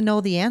wants to know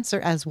the answer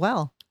as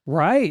well.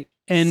 Right.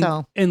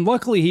 And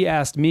luckily he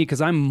asked me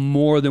because I'm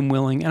more than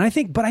willing. And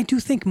I do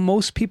think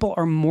most people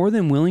are more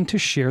than willing to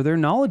share their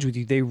knowledge with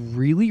you. They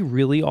really,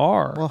 really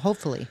are. Well,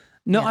 hopefully.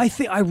 No,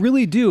 yes. I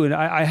really do. And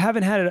I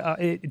haven't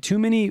had too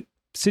many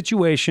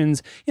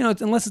situations,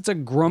 unless it's a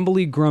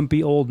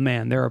grumpy old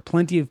man. There are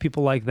plenty of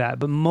people like that.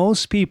 But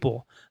most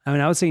people,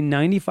 I would say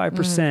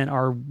 95%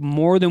 are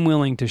more than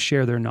willing to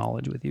share their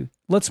knowledge with you.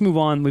 Let's move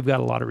on. We've got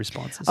a lot of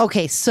responses.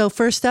 Okay. So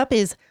first up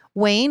is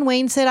Wayne.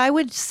 Wayne said, I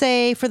would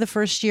say for the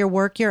first year,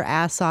 work your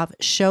ass off.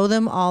 Show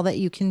them all that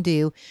you can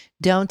do.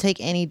 Don't take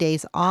any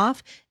days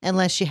off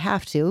unless you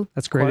have to.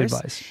 That's great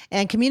advice.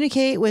 And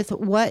communicate with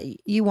what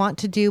you want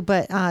to do,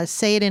 but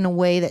say it in a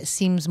way that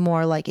seems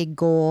more like a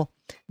goal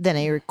than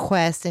a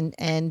request.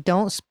 And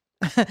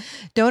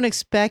don't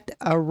expect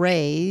a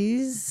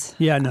raise.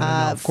 Yeah, no,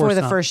 of course for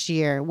the not. First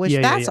year, which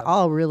that's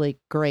all really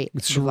great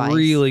It's advice.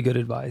 Really good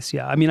advice.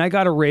 Yeah. I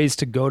got a raise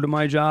to go to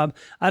my job.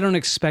 I don't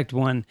expect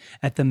one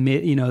at the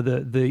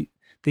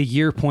the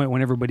year point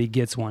when everybody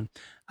gets one.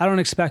 I don't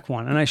expect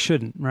one, and I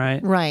shouldn't,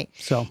 right? Right.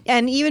 So,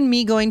 and even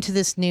me going to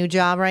this new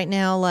job right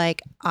now,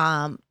 like,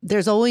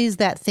 there's always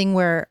that thing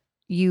where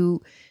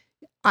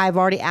I've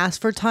already asked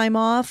for time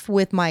off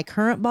with my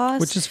current boss,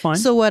 which is fine.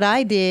 So what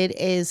I did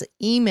is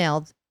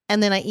emailed.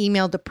 And then I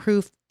emailed the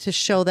proof to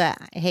show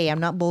that, hey, I'm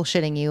not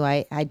bullshitting you.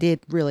 I did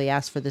really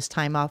ask for this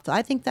time off.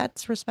 I think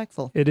that's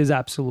respectful. It is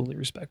absolutely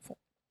respectful.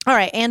 All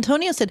right.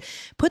 Antonio said,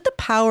 put the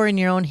power in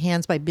your own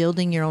hands by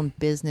building your own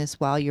business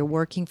while you're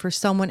working for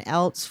someone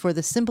else, for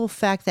the simple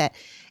fact that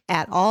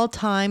at all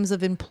times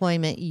of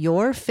employment,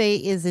 your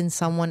fate is in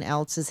someone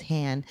else's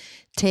hand.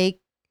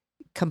 Take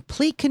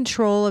complete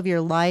control of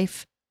your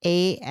life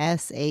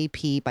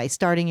ASAP by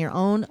starting your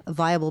own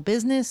viable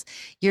business.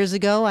 Years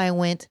ago, I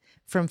went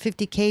from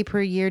 $50K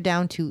per year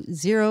down to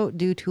 0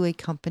 due to a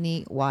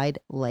company-wide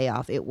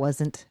layoff. It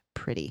wasn't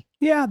pretty.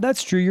 Yeah,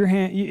 that's true.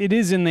 It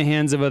is in the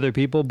hands of other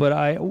people,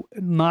 but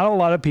not a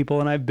lot of people,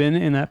 and I've been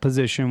in that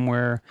position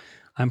where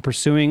I'm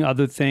pursuing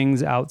other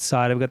things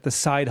outside. I've got the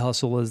side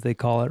hustle, as they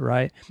call it,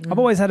 right? I've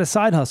always had a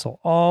side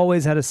hustle,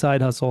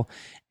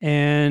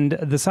 and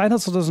the side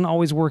hustle doesn't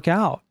always work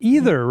out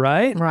either,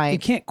 right? Right. You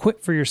can't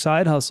quit for your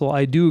side hustle.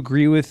 I do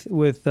agree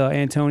with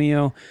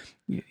Antonio.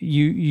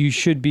 You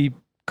should be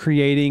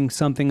creating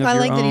something of your own. I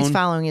like that he's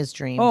following his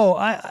dreams. Oh,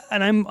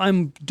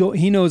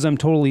 he knows I'm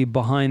totally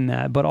behind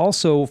that, but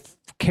also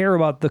care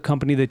about the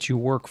company that you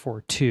work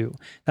for too.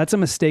 That's a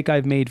mistake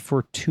I've made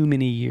for too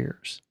many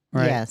years.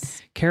 Right?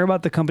 Yes. Care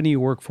about the company you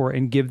work for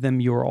and give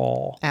them your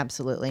all.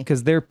 Absolutely.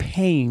 Because they're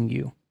paying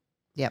you.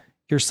 Yep.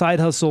 Your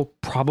side hustle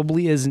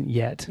probably isn't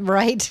yet.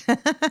 Right.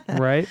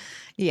 Right?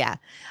 Yeah.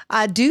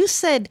 Deuce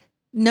said,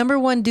 number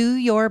 1, do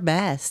your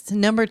best.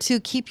 Number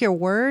 2, keep your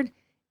word,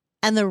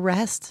 and the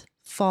rest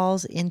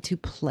falls into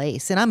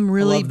place. And I'm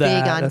really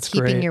big on That's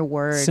keeping great. your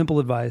word. Simple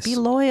advice. Be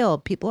loyal.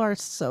 People are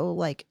so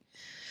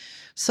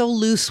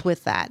loose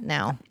with that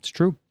now. It's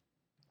true.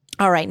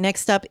 All right.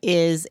 Next up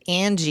is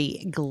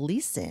Angie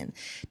Gleason.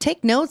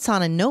 Take notes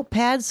on a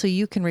notepad so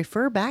you can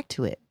refer back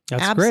to it.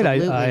 That's Absolutely.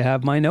 great. I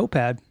have my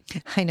notepad.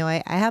 I know.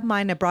 I have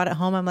mine. I brought it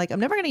home. I'm like, I'm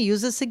never going to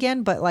use this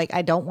again, but like,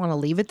 I don't want to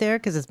leave it there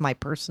because it's my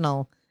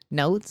personal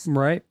notes.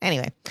 Right.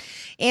 Anyway,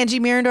 Angie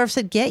Mirendorf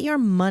said, get your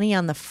money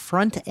on the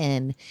front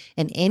end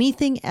and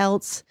anything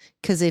else,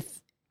 because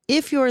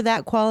if you're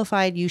that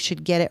qualified, you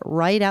should get it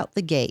right out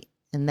the gate.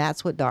 And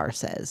that's what Dar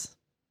says.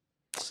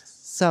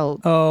 So.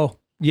 Oh,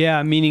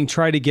 yeah. Meaning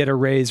try to get a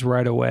raise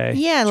right away.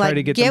 Yeah. Try like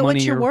to get the money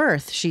what you're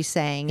worth, she's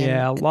saying.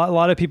 Yeah. A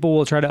lot of people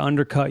will try to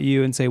undercut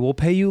you and say, we'll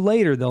pay you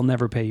later. They'll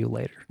never pay you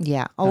later.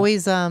 Yeah.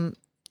 Always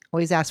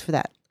ask for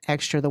that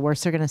extra. The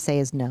worst they're going to say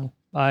is no.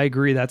 I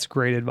agree. That's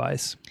great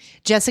advice.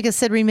 Jessica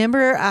said,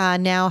 remember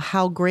now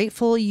how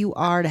grateful you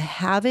are to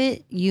have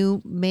it.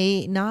 You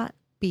may not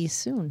be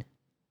soon.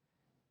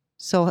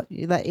 So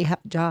that you have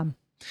a job.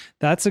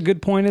 That's a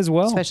good point as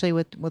well. Especially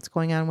with what's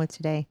going on with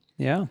today.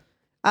 Yeah.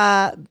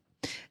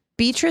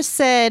 Beatrice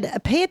said,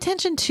 pay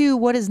attention to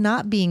what is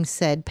not being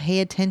said.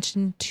 Pay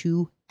attention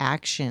to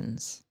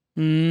actions.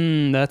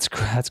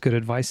 That's good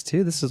advice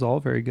too. This is all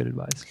very good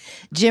advice.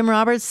 Jim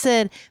Roberts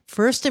said,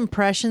 first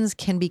impressions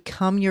can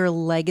become your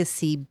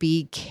legacy.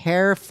 Be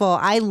careful.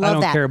 I love I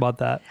that. don't care about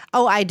that.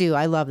 Oh, I do.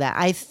 I love that.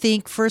 I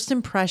think first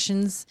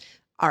impressions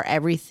are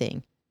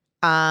everything.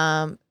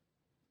 If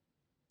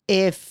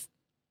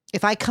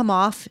I come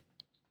off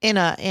in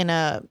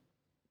a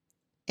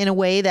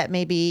way that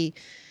maybe,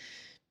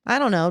 I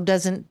don't know,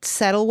 doesn't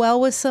settle well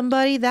with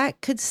somebody,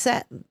 that could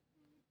set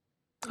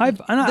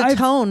the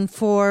tone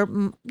for,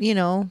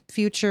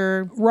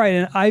 future. Right.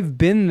 And I've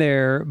been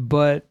there,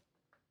 but,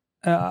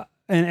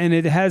 and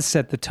it has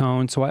set the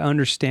tone. So I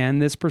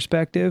understand this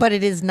perspective. But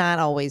it is not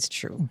always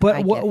true.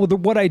 But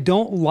what I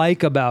don't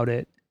like about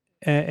it,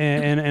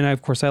 and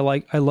of course I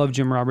love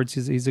Jim Roberts.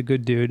 He's a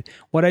good dude.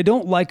 What I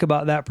don't like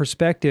about that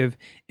perspective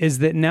is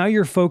that now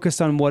you're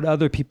focused on what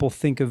other people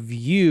think of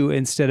you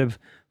instead of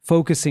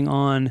focusing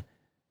on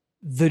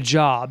the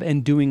job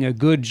and doing a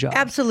good job.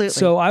 Absolutely.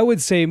 So I would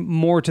say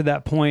more to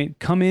that point,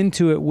 come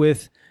into it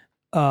with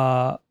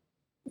wanting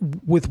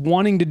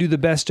to do the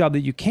best job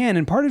that you can.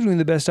 And part of doing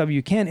the best job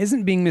you can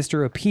isn't being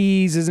Mr.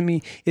 Appease,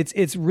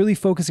 it's really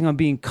focusing on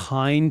being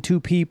kind to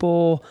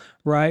people,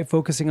 right?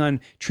 Focusing on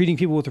treating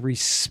people with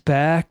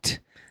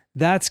respect.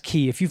 That's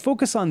key. If you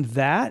focus on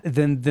that,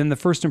 then the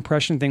first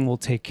impression thing will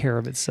take care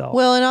of itself.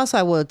 Well, and also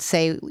I would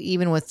say,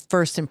 even with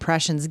first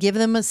impressions, give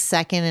them a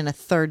second and a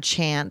third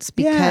chance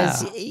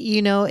because,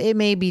 it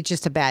may be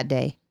just a bad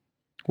day.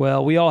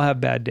 Well, we all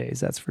have bad days,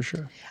 that's for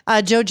sure.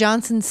 Joe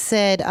Johnson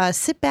said,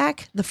 sit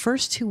back the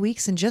first 2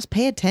 weeks and just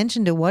pay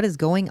attention to what is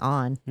going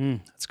on.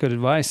 That's good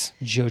advice,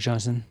 Joe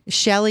Johnson.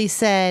 Shelley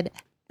said,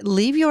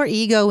 leave your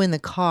ego in the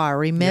car.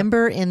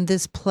 Remember, in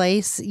this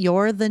place,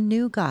 you're the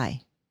new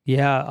guy.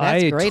 Yeah,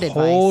 That's I great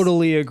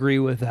totally agree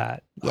with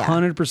that. Yeah.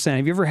 100%.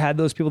 Have you ever had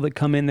those people that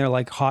come in there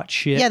like hot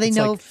shit? Yeah, they It's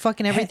know like,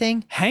 fucking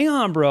everything. Hang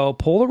on, bro.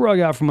 Pull the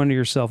rug out from under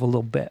yourself a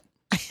little bit.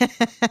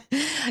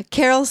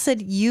 Carol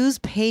said, use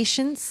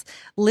patience,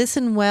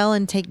 listen well,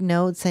 and take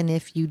notes. And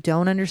if you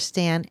don't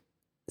understand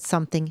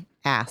something,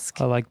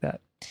 ask. I like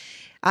that.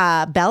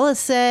 Bella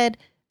said,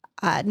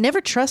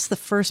 never trust the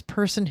first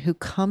person who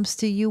comes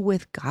to you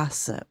with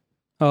gossip.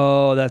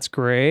 Oh, that's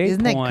great.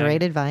 Isn't that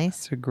great advice?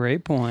 That's a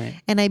great point.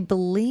 And I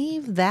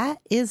believe that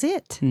is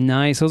it.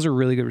 Nice. Those are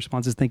really good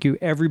responses. Thank you,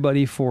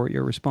 everybody, for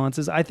your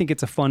responses. I think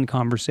it's a fun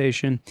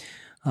conversation.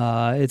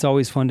 It's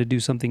always fun to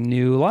do something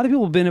new. A lot of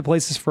people have been at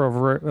places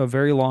for a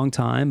very long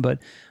time, but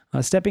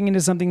stepping into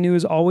something new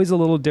is always a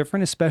little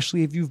different,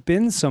 especially if you've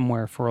been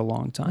somewhere for a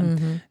long time.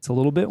 Mm-hmm. It's a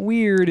little bit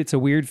weird. It's a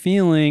weird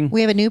feeling.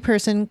 We have a new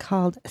person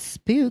called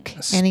Spook,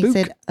 and he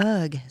said,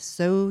 ugh,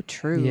 so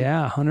true.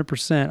 Yeah,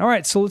 100%. All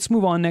right, so let's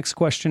move on. Next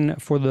question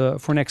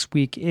for next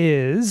week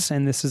is,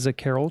 and this is a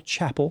Carol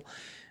Chappell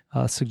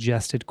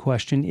suggested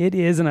question. It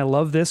is, and I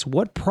love this,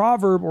 what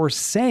proverb or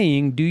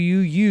saying do you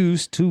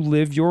use to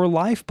live your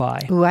life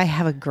by? Ooh, I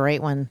have a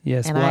great one.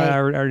 Yes, and I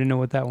already know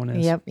what that one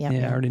is. Yep.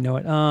 I already know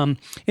it.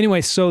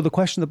 Anyway, so the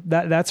question,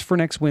 that's for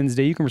next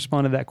Wednesday. You can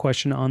respond to that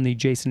question on the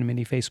Jason and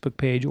Mindy Facebook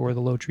page or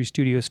the Low Tree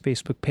Studios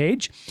Facebook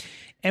page.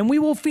 And we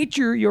will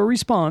feature your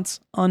response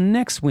on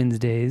next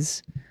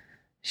Wednesday's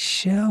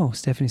show.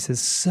 Stephanie says,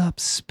 sup,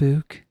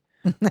 Spook?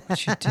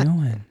 What you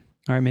doing?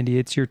 All right, Mindy,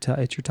 it's your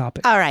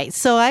topic. All right.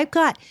 So I've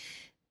got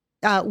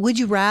would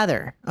you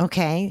rather,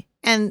 okay?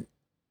 And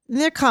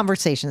they're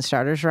conversation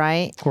starters,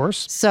 right? Of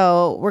course.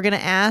 So we're going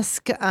to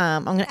ask,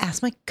 I'm going to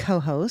ask my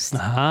co-host.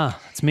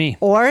 That's me.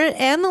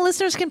 And the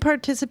listeners can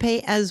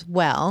participate as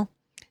well.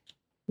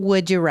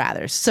 Would you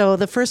rather? So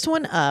the first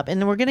one up, and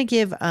then we're going to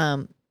give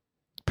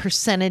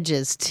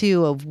percentages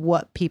too of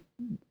what people,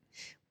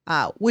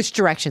 which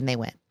direction they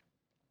went.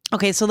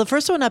 Okay, so the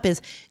first one up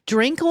is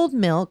drink old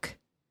milk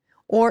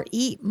or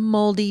eat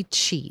moldy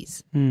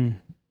cheese.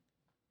 I'm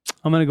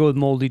going to go with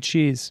moldy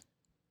cheese.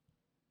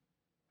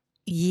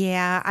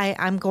 Yeah,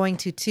 I'm going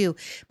to too.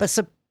 But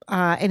so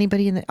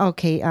anybody in the...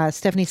 Okay,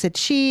 Stephanie said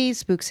cheese.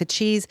 Spook said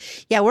cheese.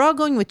 Yeah, we're all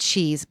going with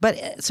cheese.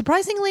 But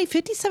surprisingly,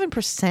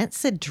 57%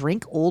 said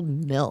drink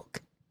old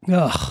milk.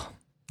 Ugh.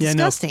 Yeah,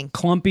 disgusting. No,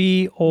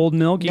 clumpy old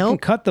milk. You can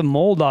cut the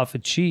mold off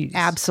of cheese.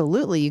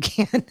 Absolutely, you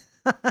can.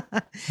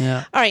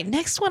 Yeah. All right,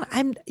 next one.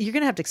 You're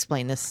going to have to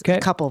explain this,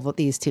 a couple of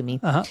these to me.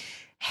 Uh-huh.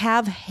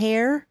 Have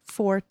hair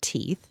for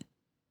teeth.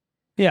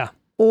 Yeah.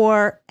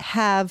 Or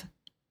have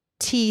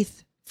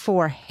teeth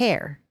for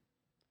hair.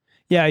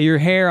 Yeah, your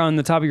hair on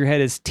the top of your head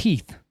is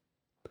teeth.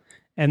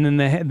 And then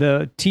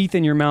the teeth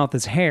in your mouth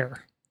is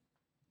hair.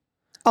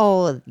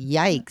 Oh,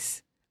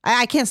 yikes.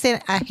 I can't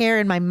stand a hair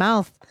in my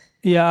mouth.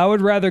 Yeah, I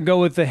would rather go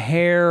with the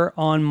hair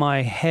on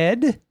my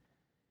head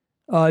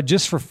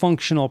just for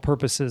functional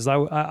purposes.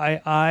 So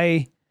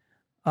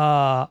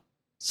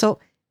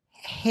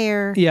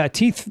hair. Yeah,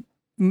 teeth.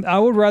 I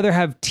would rather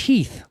have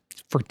teeth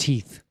for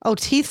teeth. Oh,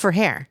 teeth for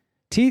hair.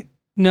 Teeth?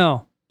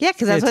 No. Yeah,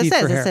 because that's what it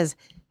says. It says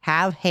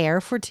have hair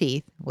for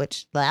teeth,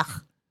 which,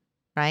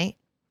 right?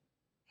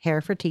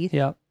 Hair for teeth.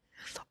 Yeah.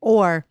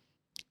 Or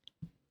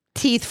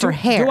teeth for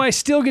hair. Do I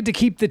still get to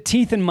keep the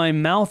teeth in my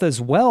mouth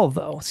as well,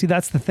 though? See,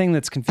 that's the thing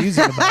that's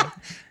confusing about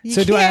it.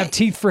 So do I have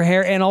teeth for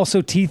hair and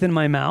also teeth in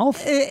my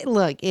mouth?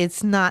 Look,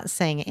 it's not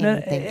saying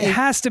anything. It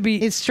has to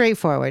be. It's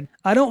straightforward.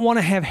 I don't want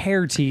to have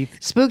hair teeth.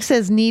 Spook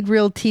says need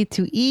real teeth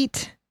to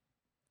eat.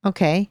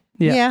 Okay.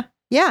 Yeah.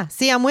 Yeah.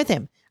 See, I'm with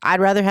him. I'd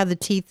rather have the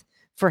teeth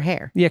for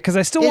hair. Yeah, because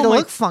I still It'll want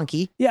look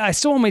funky. Yeah, I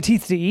still want my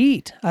teeth to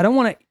eat. I don't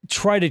want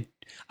to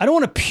I don't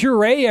want to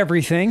puree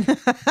everything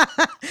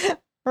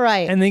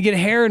Right. and then get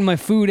hair in my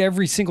food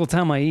every single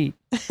time I eat.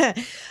 All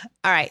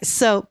right.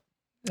 So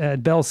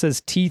Belle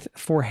says teeth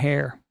for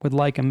hair would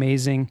look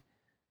amazing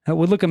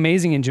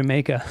in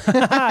Jamaica.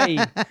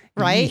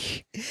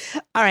 right.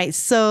 All right.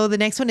 So the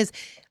next one is,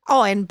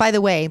 and by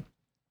the way,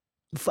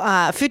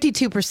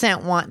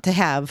 52% want to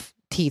have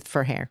teeth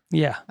for hair.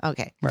 Yeah.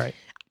 Okay. Right.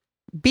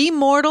 Be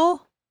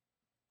mortal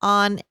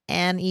on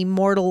an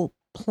immortal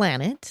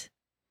planet,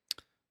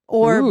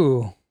 or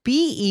Ooh.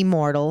 be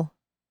immortal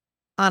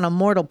on a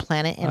mortal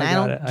planet, and I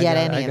don't get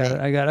any of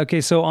it. I got it.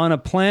 Okay, so on a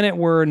planet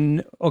where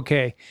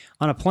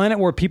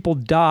people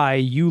die,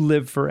 you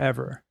live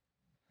forever.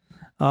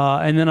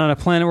 And then on a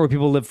planet where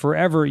people live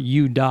forever,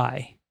 you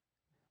die.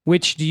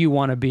 Which do you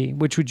want to be?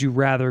 Which would you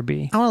rather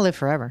be? I want to live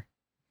forever.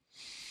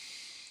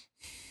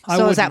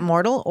 So is that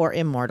mortal or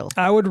immortal?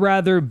 I would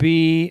rather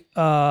be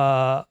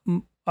mortal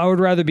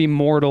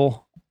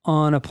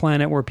on a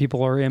planet where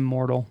people are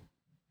immortal.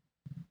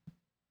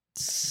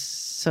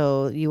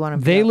 So you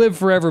want to? They live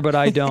forever, but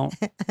I don't.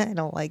 I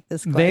don't like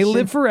this question. They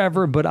live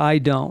forever, but I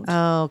don't.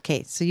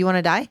 Okay, so you want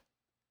to die?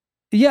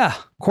 Yeah,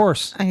 of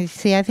course. I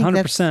see. I think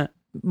 100%. That's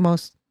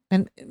most.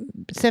 And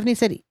Stephanie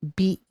said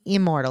be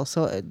immortal.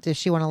 So does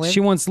she want to live?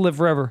 She wants to live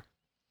forever.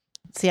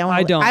 See,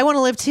 I don't. I want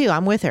to live too.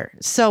 I'm with her.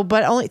 So,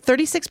 but only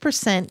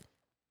 36%,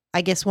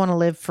 I guess, want to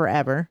live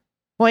forever.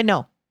 Wait,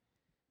 no,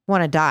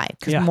 want to die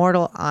because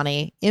mortal on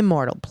a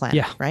immortal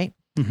planet, right?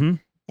 Mm-hmm.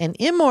 And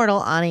immortal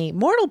on a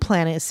mortal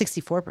planet is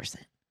 64%.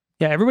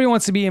 Yeah, everybody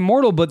wants to be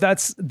immortal, but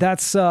that's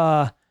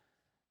a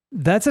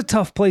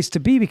tough place to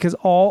be because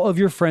all of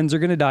your friends are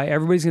going to die.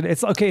 Everybody's going to.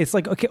 It's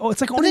like okay. Oh,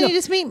 it's like owning. But then you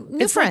just meet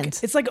new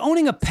friends. It's like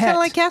owning a pet. Kind of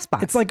like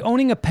Castbox. It's like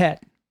owning a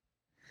pet.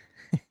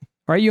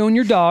 Right? You own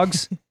your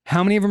dogs.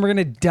 How many of them are going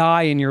to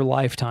die in your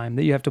lifetime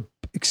that you have to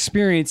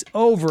experience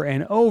over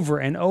and over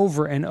and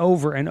over and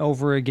over and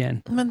over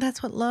again? But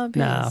that's what love is.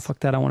 Nah, fuck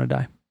that. I want to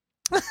die.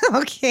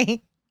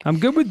 Okay. I'm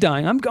good with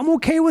dying. I'm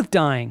okay with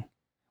dying.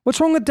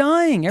 What's wrong with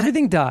dying?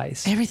 Everything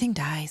dies. Everything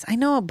dies. I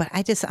know, but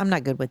I'm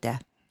not good with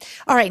death.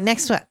 All right,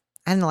 next one.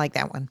 I didn't like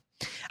that one.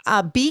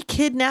 Be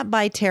kidnapped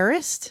by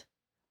terrorists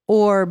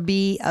or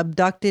be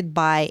abducted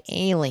by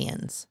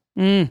aliens.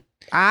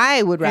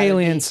 I would rather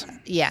aliens.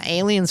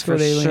 Aliens for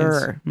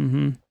sure.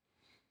 Mm-hmm.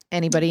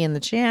 Anybody in the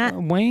chat?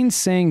 Wayne's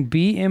saying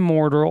be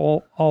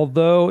immortal,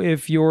 although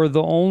if you're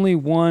the only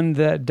one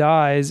that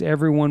dies,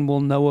 everyone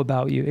will know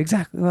about you.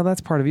 Exactly. Well,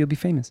 that's part of it. You'll be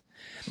famous.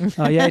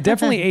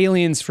 Definitely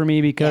aliens for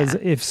me because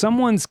if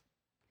someone's...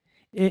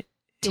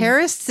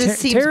 Terrorists, this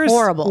seems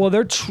horrible. Well,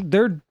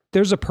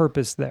 there's a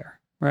purpose there,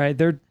 right?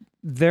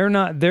 They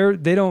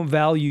don't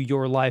value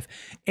your life.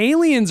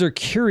 Aliens are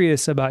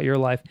curious about your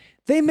life.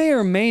 They may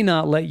or may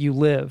not let you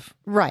live.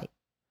 Right.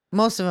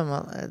 Most of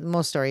them,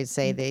 most stories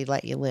say they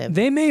let you live.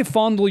 They may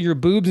fondle your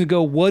boobs and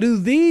go, what do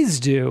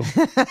these do?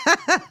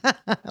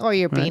 Or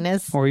your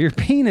penis. Or your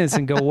penis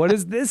and go, what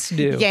does this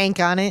do? Yank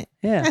on it.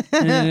 Yeah.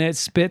 And then it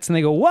spits and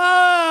they go,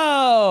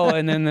 whoa!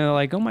 And then they're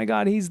like, oh my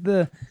God, he's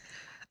the...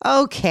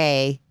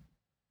 Okay.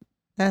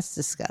 That's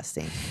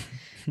disgusting.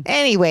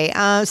 Anyway,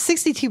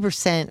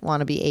 62%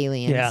 want to be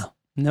aliens. Yeah.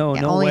 No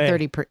only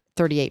way.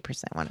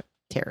 38% want to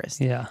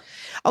terrorists. Yeah.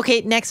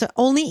 Okay, next,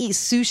 only eat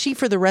sushi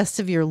for the rest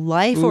of your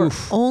life or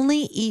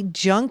only eat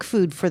junk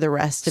food for the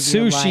rest of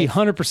your life? Sushi,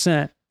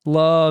 100%.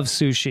 Love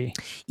sushi.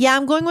 Yeah,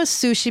 I'm going with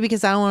sushi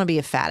because I don't want to be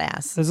a fat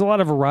ass. There's a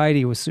lot of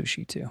variety with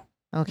sushi too.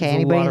 Okay,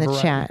 anybody in the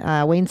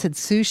chat? Wayne said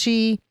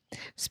sushi.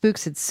 Spook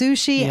said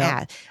sushi.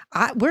 Yep.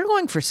 We're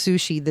going for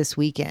sushi this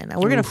weekend.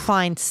 We're going to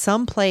find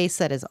some place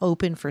that is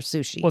open for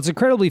sushi. Well, it's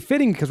incredibly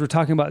fitting because we're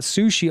talking about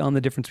sushi on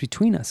the difference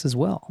between us as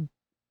well.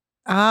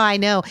 I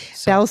know.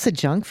 Belle said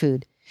junk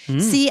food.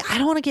 See, I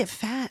don't want to get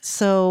fat.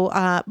 So,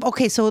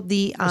 okay. So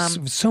the,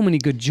 so many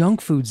good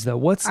junk foods though.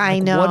 What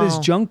is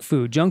junk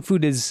food? Junk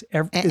food is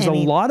a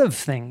lot of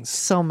things.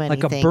 So many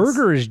things. Like a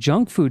burger is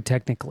junk food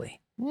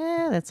technically.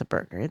 Yeah, that's a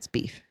burger. It's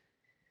beef.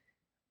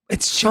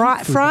 It's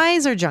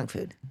fries or junk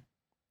food?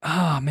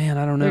 Oh man,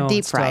 I don't know.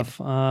 They're deep fried.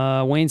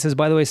 Wayne says,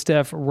 by the way,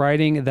 Steph,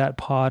 writing that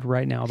pod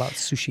right now about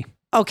sushi.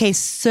 Okay,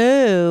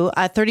 so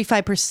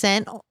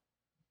 35%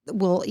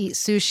 will eat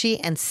sushi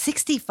and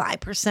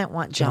 65%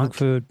 want junk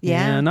food.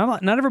 Yeah.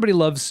 Not everybody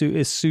loves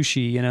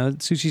sushi. You know,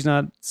 sushi's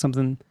not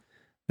something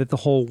that the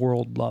whole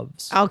world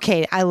loves.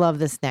 Okay, I love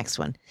this next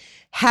one.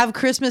 Have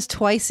Christmas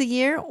twice a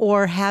year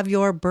or have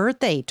your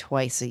birthday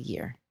twice a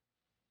year?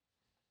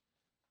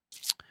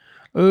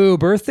 Oh,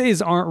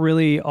 birthdays aren't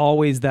really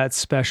always that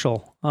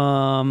special.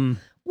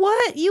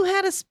 What? You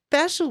had a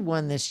special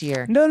one this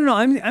year. No.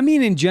 I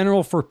mean in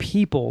general for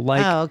people.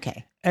 Like, oh,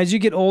 okay. as you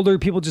get older,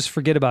 people just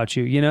forget about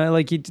you. You know,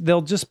 like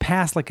they'll just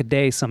pass like a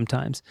day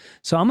sometimes.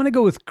 So I'm going to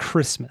go with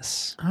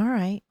Christmas. All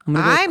right. I'm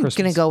I'm Christmas.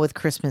 going to go with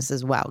Christmas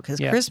as well because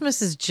Yeah.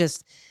 Christmas is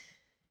just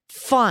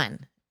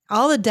fun.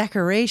 All the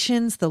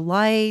decorations, the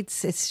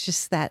lights, it's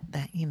just that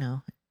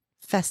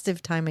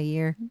festive time of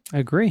year. I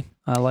agree.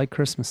 I like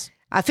Christmas.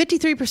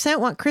 53%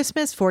 want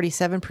Christmas,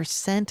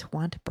 47%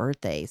 want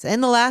birthdays.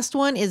 And the last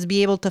one is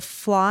be able to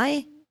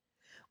fly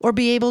or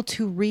be able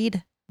to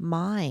read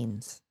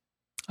minds.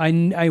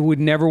 I would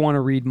never want to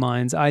read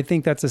minds. I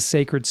think that's a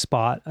sacred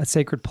spot, a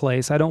sacred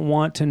place. I don't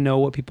want to know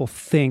what people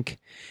think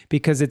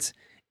because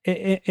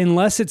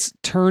unless it's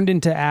turned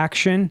into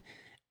action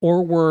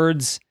or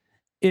words,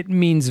 it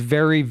means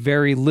very,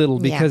 very little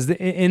because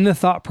in the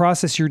thought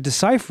process, you're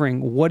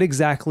deciphering what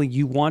exactly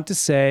you want to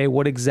say,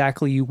 what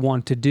exactly you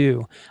want to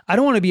do. I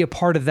don't want to be a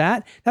part of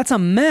that. That's a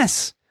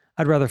mess.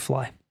 I'd rather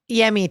fly.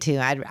 Yeah, me too.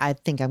 I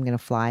think I'm going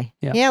to fly.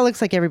 Yeah. Yeah, it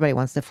looks like everybody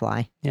wants to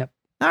fly. Yep.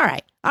 All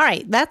right.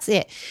 That's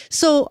it.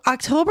 So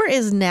October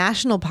is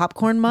National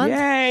Popcorn Month.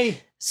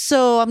 Yay.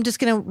 So I'm just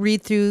going to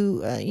read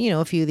through,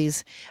 a few of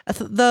these.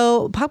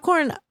 Though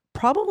popcorn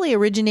probably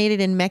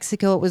originated in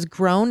Mexico, it was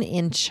grown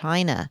in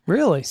China.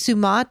 Really?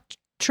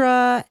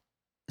 Sumatra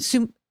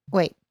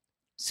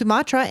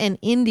and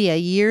India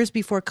years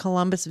before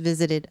Columbus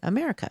visited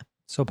America.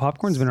 So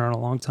popcorn's been around a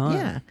long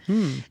time.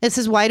 Yeah. It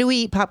says, why do we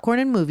eat popcorn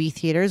in movie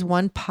theaters?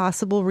 One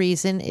possible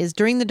reason is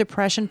during the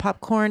Depression,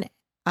 popcorn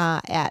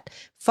at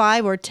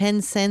 5 or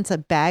 10 cents a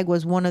bag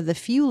was one of the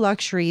few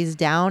luxuries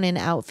down and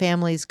out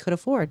families could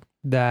afford.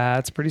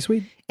 That's pretty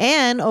sweet.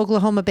 An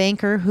Oklahoma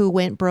banker who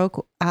went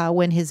broke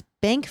when his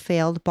bank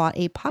failed bought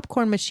a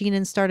popcorn machine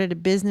and started a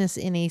business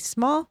in a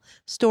small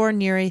store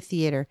near a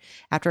theater.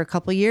 After a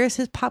couple years,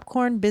 his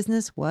popcorn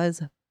business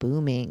was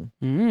booming.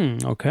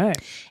 Okay.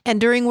 And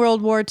during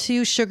World War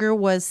II, sugar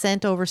was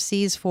sent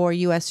overseas for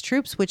U.S.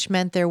 troops, which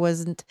meant there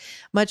wasn't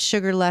much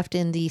sugar left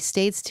in the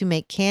States to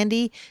make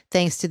candy.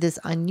 Thanks to this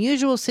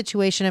unusual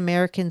situation,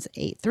 Americans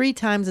ate 3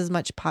 times as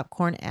much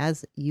popcorn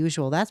as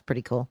usual. That's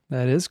pretty cool.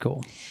 That is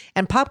cool.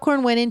 And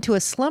popcorn went into a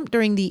slump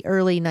during the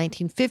early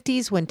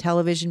 1950s when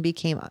television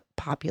became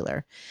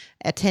popular.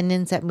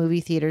 Attendance at movie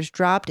theaters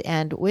dropped,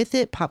 and with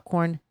it,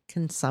 popcorn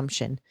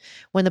consumption.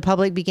 When the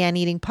public began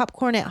eating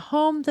popcorn at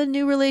home, the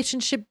new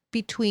relationship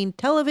between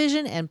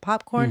television and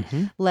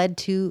popcorn led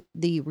to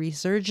the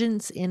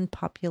resurgence in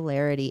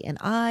popularity. And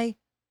I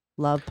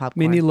love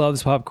popcorn. Minnie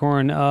loves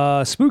popcorn.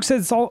 Spook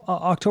says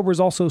October is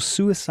also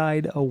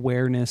Suicide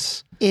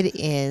Awareness It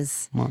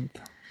is. Month.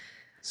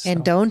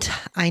 And don't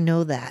I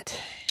know that?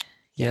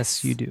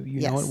 Yes, you do. You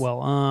know Yes. it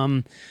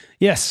well.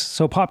 Yes.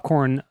 So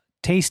popcorn,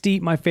 tasty.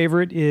 My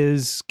favorite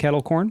is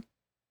kettle corn.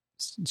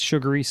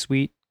 Sugary,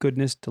 sweet,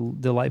 goodness,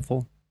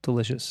 delightful,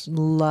 delicious.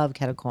 Love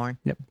kettle corn.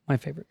 Yep, my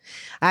favorite.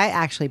 I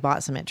actually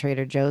bought some at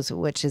Trader Joe's,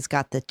 which has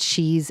got the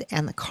cheese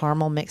and the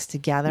caramel mixed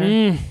together.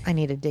 I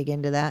need to dig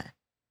into that.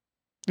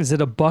 Is it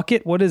a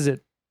bucket? What is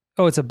it?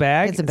 Oh, it's a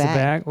bag? It's a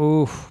bag.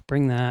 Ooh,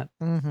 bring that.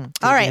 All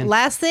right, in.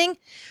 last thing,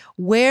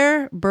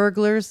 where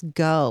burglars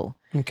go.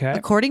 Okay.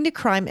 According to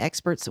crime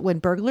experts, when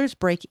burglars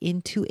break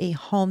into a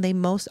home, they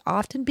most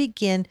often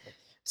begin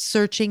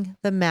searching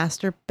the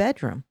master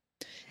bedroom.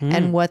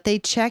 And what they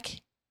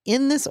check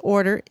in this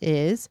order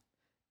is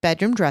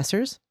bedroom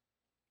dressers,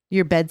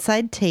 your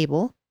bedside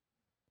table,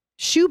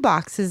 shoe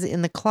boxes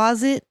in the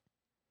closet,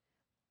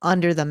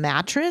 under the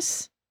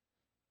mattress,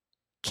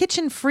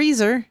 kitchen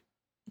freezer,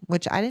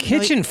 which I didn't know.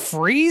 Kitchen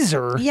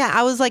freezer? Yeah,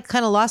 I was like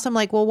kind of lost. I'm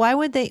like, well, why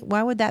would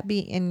that be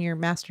in your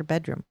master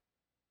bedroom?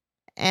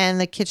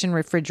 And the kitchen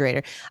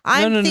refrigerator.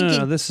 I'm thinking,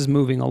 No. This is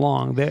moving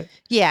along.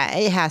 yeah,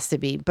 it has to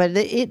be. But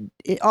it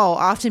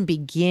often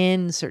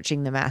begin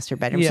searching the master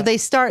bedroom. Yeah. So they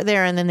start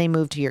there and then they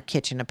move to your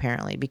kitchen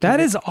apparently. Because That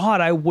is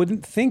odd. I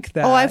wouldn't think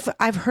that. Oh,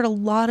 I've heard a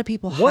lot of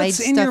people hide What's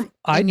in stuff your-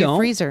 I in your don't.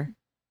 freezer.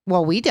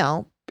 Well, we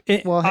don't.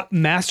 Well,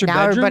 master now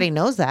bedroom? everybody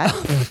knows that,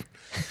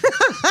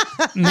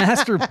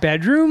 Master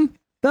bedroom,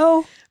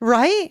 though?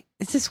 right?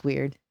 It's just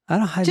weird. I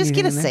don't hide Just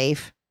get anything a in there. Uh,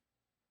 safe.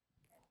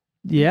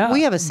 Yeah.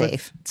 We have a but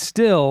safe.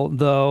 Still,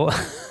 though,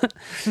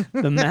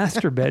 the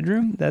master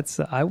bedroom, that's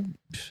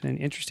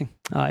interesting.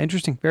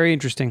 Interesting. Very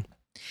interesting.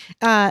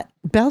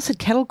 Belle said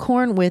kettle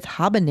corn with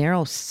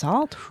habanero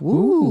salt.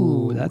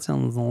 Ooh, that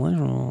sounds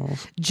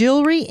delicious.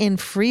 Jewelry in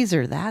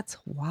freezer. That's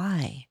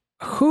why.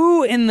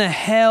 Who in the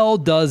hell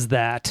does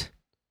that?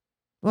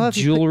 Well, if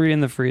you put- Jewelry in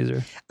the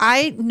freezer.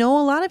 I know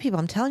a lot of people.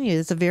 I'm telling you,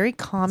 it's a very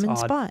common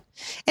That's odd. spot.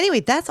 Anyway,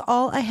 that's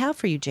all I have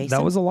for you, Jason.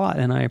 That was a lot,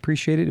 and I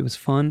appreciate it. It was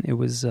fun. It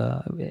was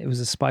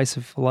a spice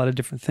of a lot of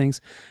different things.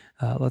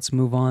 Let's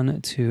move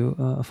on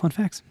to fun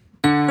facts.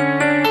 You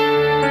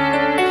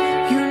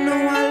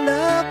know I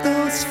love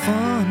those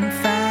fun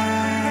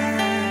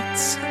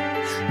facts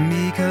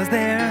because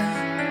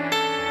they're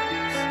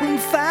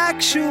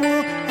factual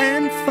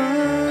and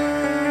fun.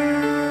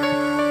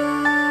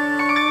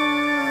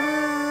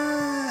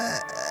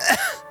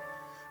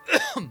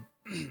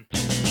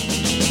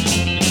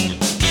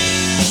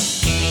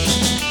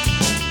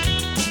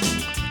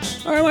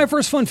 All right, my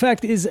first fun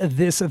fact is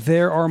this.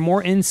 There are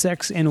more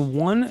insects in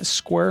 1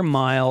 square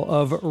mile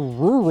of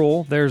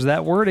rural, there's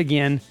that word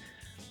again,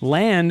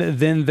 land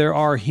than there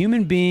are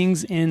human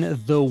beings in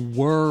the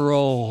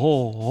world.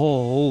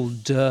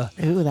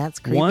 Ooh, that's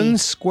creepy. 1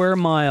 square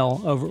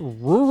mile of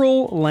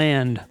rural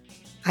land.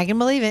 I can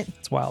believe it.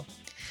 It's wild.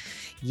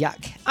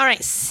 Yuck. All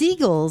right.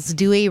 Seagulls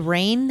do a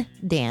rain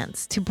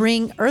dance to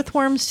bring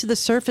earthworms to the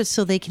surface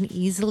so they can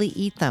easily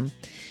eat them.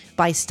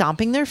 By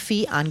stomping their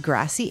feet on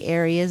grassy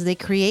areas, they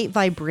create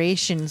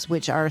vibrations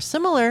which are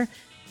similar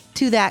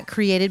to that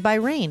created by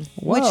rain,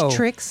 Whoa. which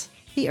tricks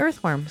the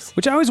earthworms.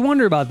 Which I always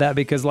wonder about that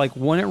because, like,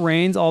 when it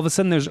rains, all of a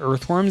sudden there's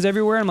earthworms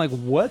everywhere. I'm like,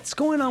 what's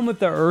going on with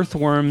the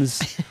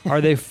earthworms?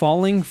 Are they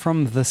falling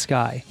from the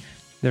sky?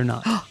 They're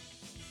not.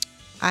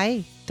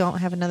 I don't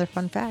have another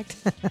fun fact.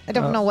 I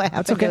don't know what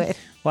happened to it.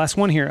 Last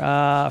one here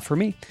for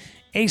me.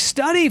 A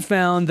study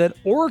found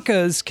that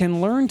orcas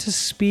can learn to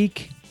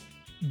speak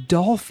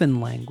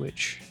dolphin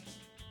language.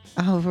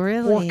 Oh,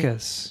 really?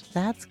 Orcas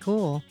That's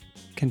cool.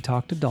 can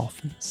talk to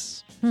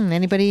dolphins.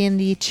 Anybody in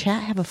the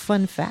chat have a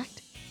fun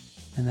fact?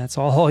 And that's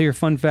all your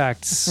fun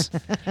facts.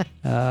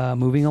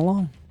 Moving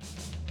along.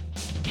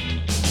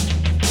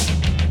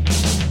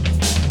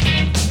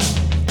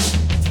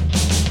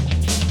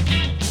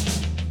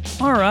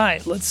 All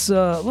right, let's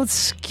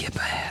skip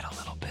ahead a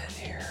little bit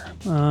here.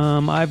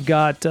 I've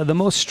got the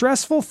most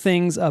stressful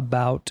things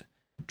about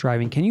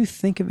driving. Can you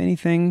think of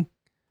anything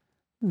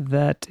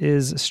that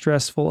is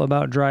stressful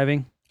about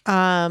driving?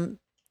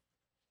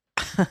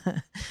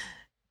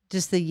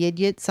 Just the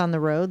yidiots on the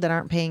road that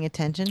aren't paying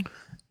attention.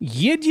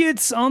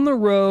 Yidiots on the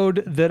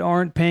road that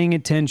aren't paying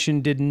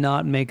attention did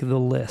not make the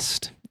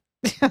list.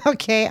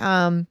 Okay.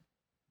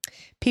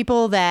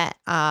 People that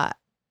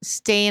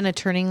stay in a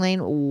turning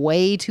lane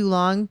way too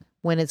long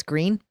when it's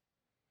green.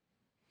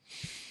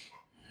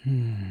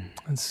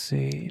 Let's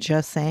see.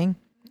 Just saying.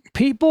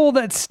 People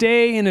that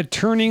stay in a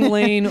turning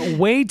lane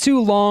way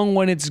too long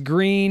when it's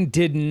green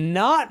did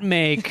not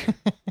make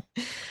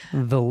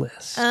the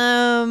list.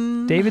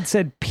 David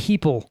said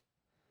people.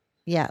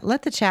 Yeah,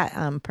 let the chat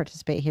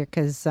participate here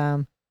because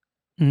No,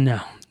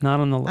 not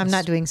on the list. I'm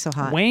not doing so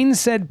hot. Wayne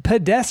said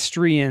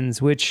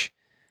pedestrians, which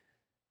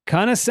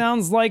kind of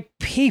sounds like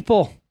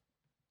people.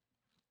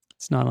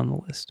 It's not on the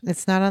list.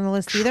 It's not on the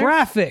list either.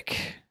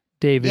 Traffic,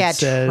 David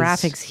says. Yeah,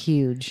 traffic's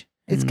huge.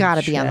 It's in got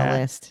to the be on the chat.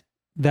 list.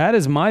 That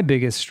is my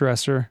biggest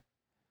stressor.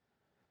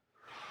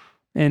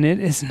 And it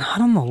is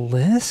not on the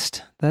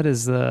list. That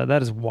is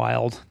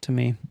wild to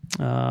me.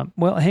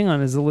 Well, hang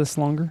on. Is the list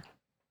longer?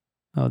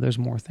 Oh, there's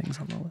more things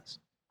on the list.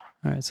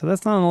 All right, so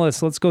that's not on the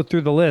list. Let's go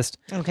through the list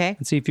Okay.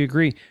 and see if you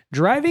agree.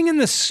 Driving in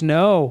the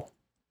snow.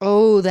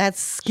 Oh, that's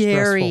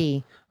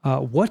scary.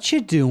 What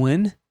you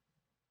doing,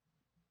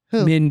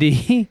 Who?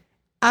 Mindy?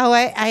 Oh,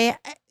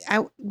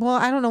 well,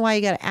 I don't know why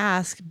you got to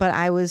ask, but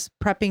I was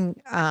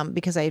prepping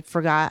because I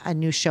forgot a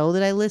new show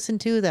that I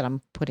listened to that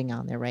I'm putting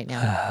on there right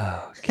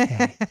now.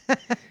 Okay.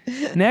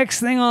 Next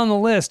thing on the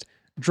list: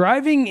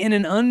 driving in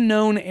an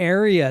unknown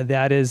area.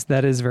 That is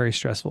very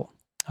stressful.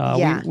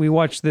 Yeah. We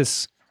watched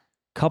this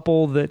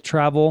couple that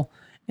travel,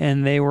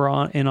 and they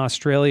were in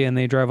Australia, and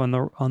they drive on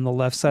the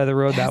left side of the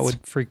road. That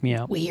would freak me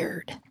out.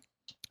 Weird.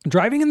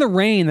 Driving in the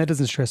rain, that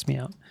doesn't stress me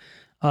out.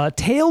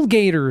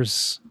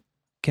 Tailgaters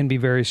can be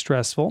very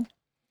stressful.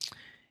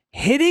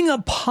 Hitting a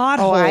pothole.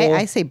 Oh,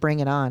 I say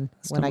bring it on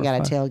when I number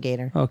got 5. a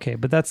tailgater. Okay,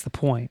 but that's the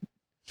point.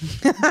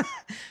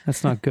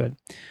 That's not good.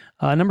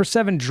 Number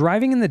 7,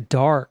 driving in the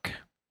dark.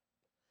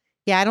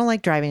 Yeah, I don't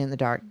like driving in the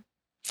dark.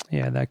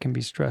 Yeah, that can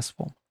be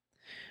stressful.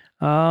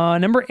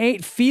 Number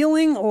 8,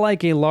 feeling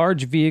like a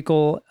large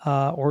vehicle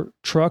or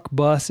truck,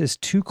 bus is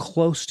too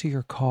close to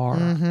your car.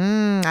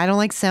 I don't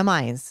like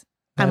semis.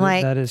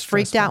 That is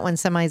freaked stressful. out when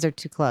semis are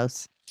too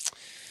close.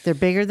 They're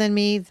bigger than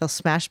me. They'll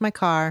smash my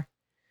car.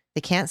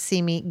 They can't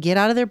see me. Get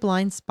out of their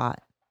blind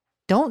spot.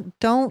 Don't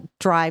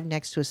drive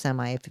next to a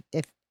semi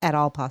if at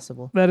all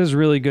possible. That is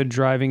really good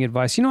driving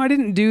advice. You know, I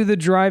didn't do the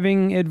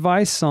driving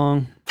advice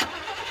song.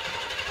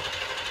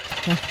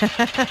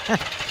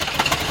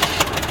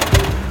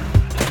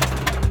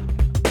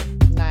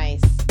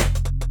 Nice.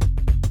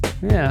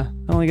 Yeah,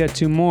 I only got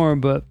 2 more,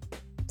 but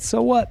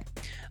so what?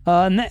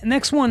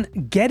 Next one,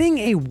 getting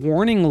a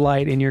warning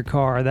light in your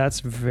car. That's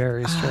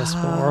very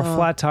stressful. Or a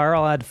flat tire.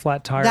 I'll add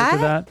flat tire to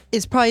that. That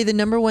is probably the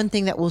number one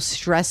thing that will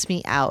stress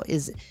me out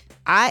is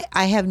I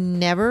have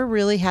never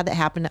really had that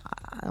happen.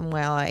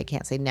 Well, I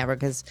can't say never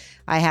because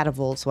I had a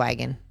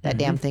Volkswagen. That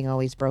damn thing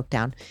always broke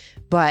down.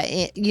 But,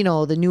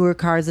 the newer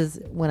cars is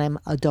when I'm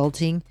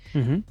adulting,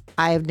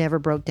 I have never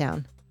broke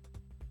down.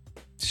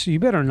 So you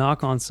better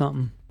knock on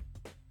something.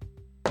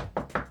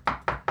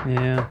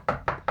 Yeah.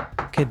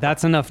 Okay,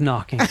 that's enough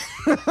knocking.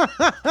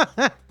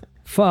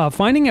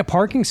 Finding a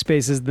parking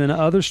space is the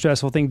other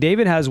stressful thing.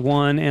 David has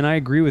one, and I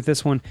agree with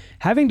this one.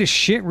 Having to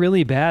shit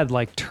really bad,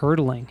 like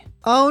turtling.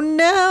 Oh,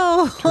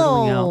 no.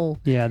 Turtling out.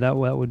 Yeah, that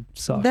would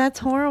suck. That's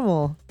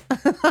horrible.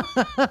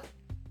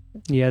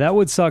 Yeah, that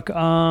would suck.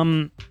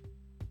 I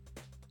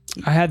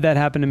had that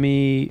happen to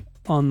me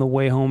on the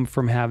way home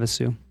from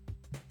Havasu.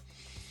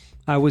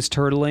 I was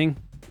turtling,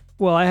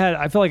 Well,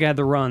 I feel like I had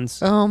the runs.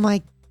 Oh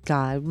my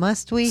God.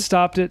 Must we?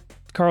 Stopped at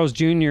Carl's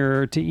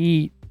Jr. to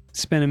eat,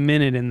 spent a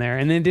minute in there,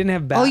 and then didn't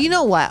have Oh, you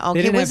know what? Okay,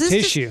 They didn't was have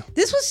this tissue.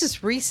 This was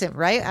just recent,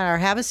 right? At our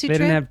Havasu They trip?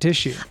 didn't have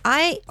tissue.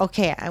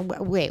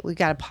 Wait, we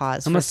got to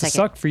pause It for a must have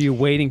second. sucked for you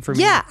waiting for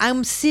me. Yeah,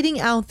 I'm sitting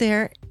out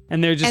there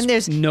And there's just and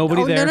there's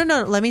nobody there.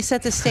 No. Let me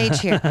set the stage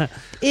here. It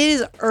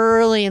is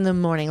early in the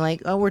morning.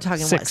 Like, we're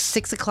talking what,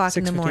 6 o'clock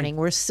in the 6:15. morning.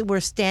 We're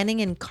standing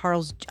in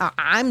Carl's.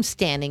 I'm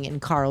standing in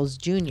Carl's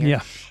Jr.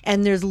 Yeah.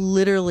 And there's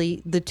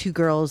literally the two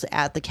girls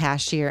at the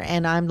cashier,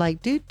 and I'm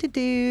like, do.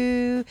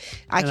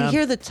 I can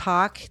hear the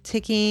talk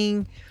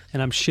ticking.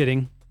 And I'm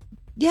shitting.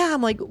 Yeah,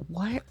 I'm like,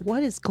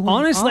 what is going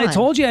on? Honestly, I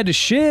told you I had to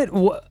shit.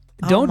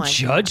 Don't my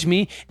judge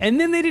me. And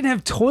then they didn't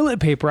have toilet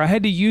paper. I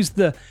had to use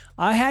the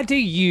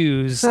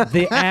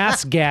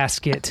ass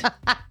gasket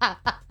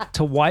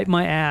to wipe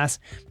my ass.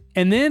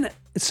 And then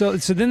so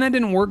then that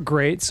didn't work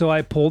great. So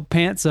I pulled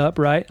pants up,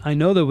 right? I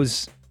know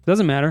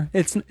doesn't matter.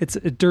 It's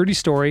a dirty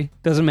story.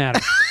 Doesn't matter.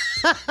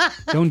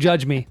 Don't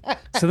judge me.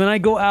 So then I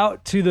go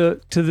out to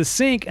the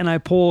sink and I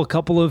pull a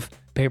couple of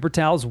paper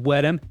towels,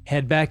 wet them,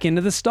 head back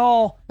into the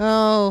stall.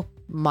 Oh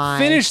my!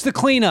 Finish the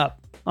cleanup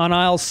on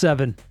aisle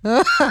 7.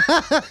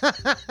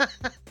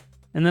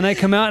 And then I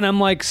come out and I'm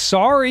like,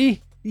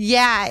 sorry.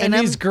 Yeah, And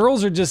these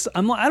girls are just,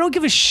 I'm like, I don't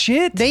give a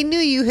shit. they knew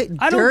you had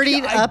I don't-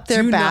 dirtied I up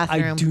their do not-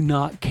 bathroom. I do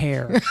not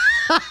care.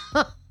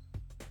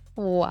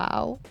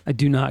 Wow. I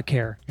do not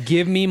care.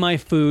 Give me my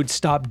food.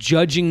 Stop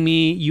judging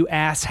me, you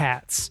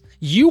asshats.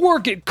 You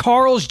work at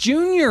Carl's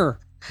Jr.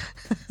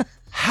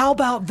 How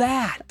about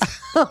that?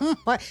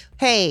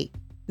 Hey,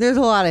 there's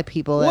a lot of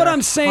people that What are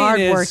I'm saying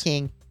is-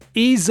 hardworking.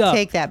 Ease up.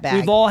 Take that back.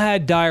 We've all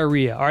had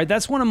diarrhea. All right,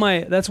 that's one of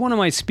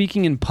my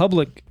speaking in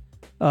public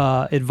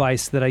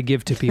advice that I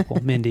give to people,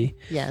 Mindy.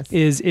 Yes.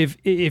 Is if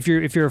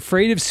you're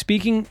afraid of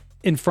speaking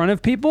in front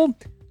of people,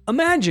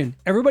 imagine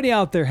everybody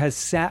out there has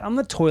sat on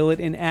the toilet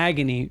in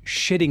agony,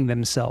 shitting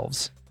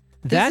themselves.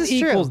 That is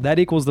true.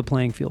 equals the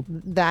playing field.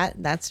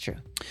 That's true.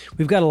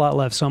 We've got a lot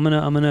left, so I'm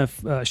gonna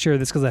share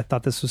this because I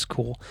thought this was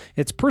cool.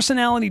 It's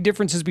personality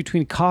differences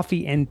between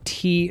coffee and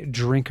tea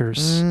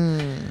drinkers.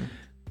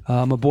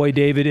 My boy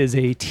David is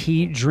a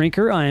tea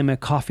drinker. I am a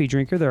coffee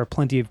drinker. There are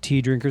plenty of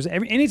tea drinkers.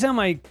 Anytime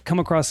I come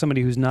across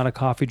somebody who's not a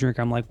coffee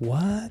drinker, I'm like,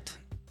 what?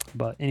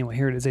 But anyway,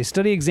 here it is. A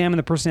study examined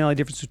the personality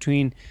difference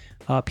between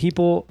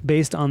people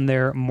based on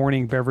their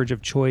morning beverage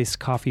of choice,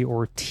 coffee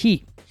or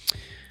tea.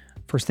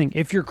 First thing,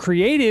 if you're a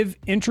creative,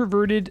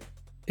 introverted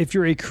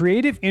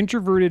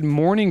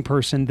morning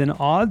person, then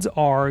odds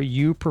are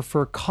you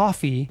prefer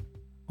coffee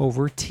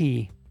over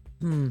tea.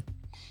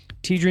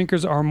 Tea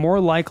drinkers are more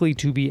likely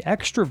to be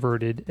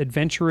extroverted,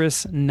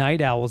 adventurous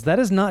night owls. That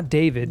is not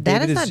David. That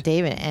David is not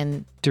David.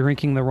 And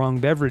drinking the wrong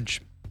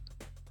beverage.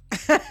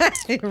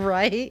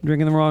 right.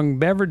 Drinking the wrong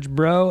beverage,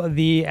 bro.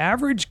 The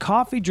average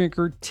coffee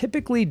drinker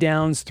typically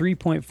downs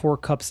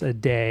 3.4 cups a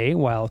day,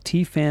 while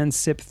tea fans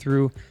sip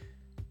through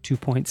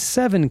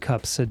 2.7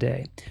 cups a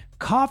day.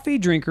 Coffee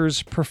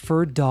drinkers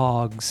prefer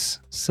dogs,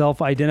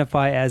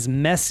 self-identify as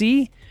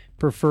messy,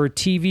 prefer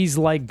TV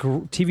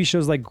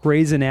shows like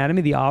Grey's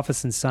Anatomy, The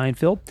Office, and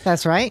Seinfeld,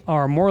 That's right.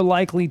 are more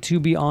likely to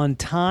be on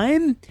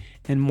time,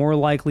 and more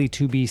likely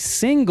to be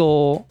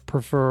single,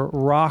 prefer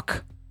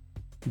rock,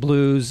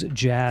 blues,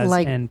 jazz,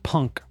 and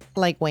punk.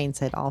 Like Wayne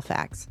said, all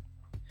facts.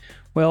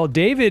 Well,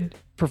 David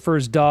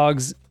prefers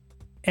dogs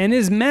and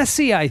is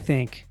messy, I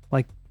think.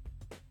 Like,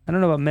 I don't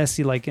know about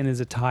messy like in his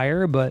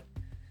attire, but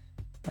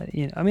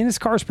I mean, his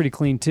car's pretty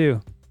clean too.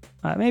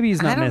 Maybe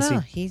he's not messy.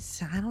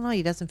 I don't know.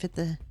 He doesn't fit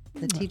the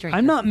tea drinker.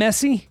 I'm not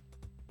messy.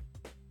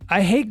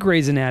 I hate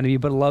Grey's Anatomy,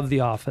 but love The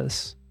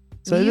Office.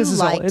 So you this is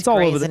liked it's all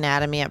over Grey's the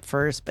Anatomy at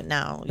first, but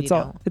now you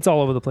don't. it's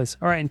all over the place.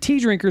 All right, and tea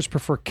drinkers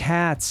prefer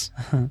cats,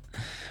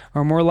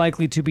 are more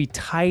likely to be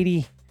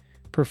tidy,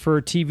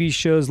 prefer TV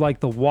shows like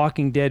The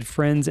Walking Dead,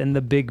 Friends, and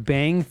The Big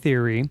Bang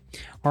Theory,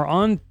 are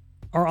on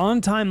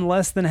time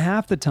less than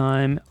half the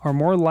time, are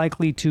more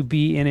likely to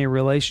be in a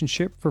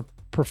relationship,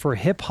 prefer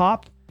hip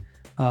hop,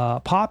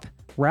 pop,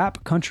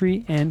 rap,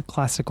 country, and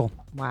classical.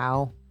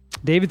 Wow.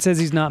 David says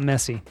he's not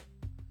messy.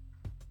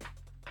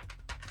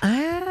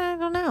 I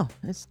don't know.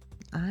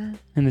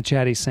 In the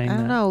chat, he's saying I that.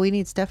 don't know. We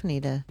need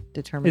Stephanie to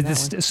determine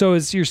that one. So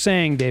as you're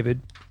saying,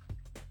 David,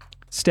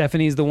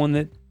 Stephanie's the one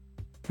that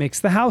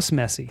makes the house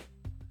messy.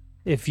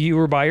 If you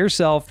were by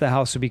yourself, the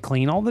house would be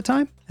clean all the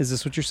time? Is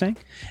this what you're saying?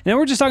 And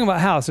we're just talking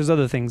about house. There's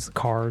other things,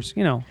 cars,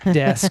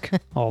 desk,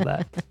 all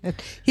that.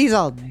 He's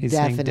saying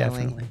definitely.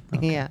 definitely.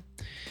 Okay. Yeah.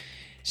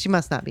 She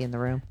must not be in the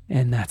room.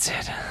 And that's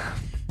it.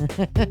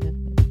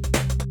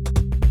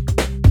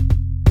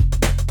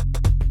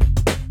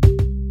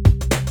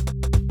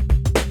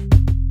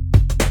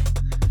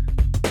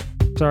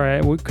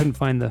 Sorry, we couldn't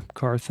find the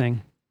car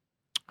thing.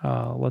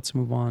 Let's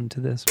move on to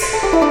this.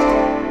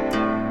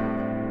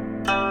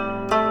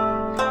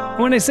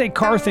 When I say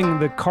car thing,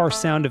 the car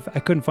sound, I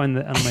couldn't find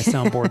it on my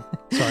soundboard.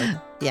 Sorry.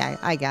 Yeah,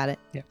 I got it.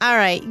 Yeah. All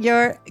right.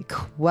 Your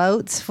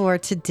quotes for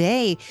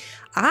today.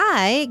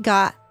 I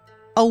got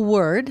a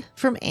word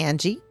from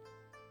Angie,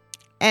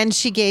 and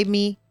she gave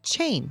me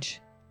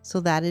change. So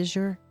that is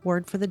your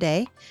word for the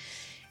day.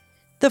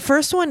 The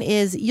first one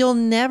is you'll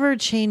never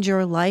change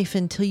your life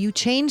until you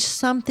change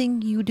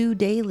something you do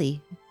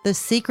daily. The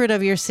secret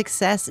of your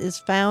success is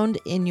found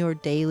in your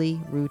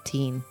daily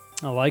routine.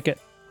 I like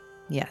it.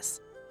 Yes.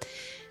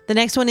 The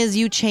next one is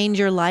you change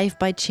your life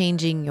by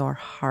changing your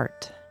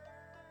heart.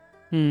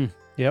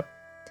 Yep.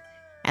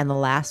 And the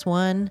last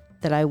one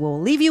that I will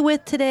leave you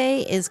with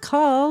today is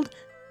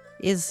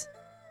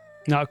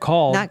Not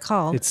called. Not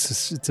called.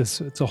 It's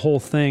a whole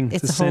thing.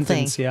 It's a a whole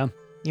sentence. thing. Yeah.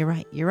 You're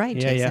right. You're right,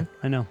 Yeah. Jason. Yeah.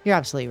 I know. You're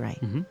absolutely right.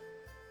 Mm-hmm.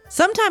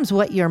 Sometimes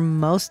what you're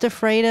most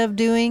afraid of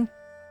doing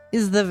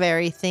is the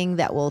very thing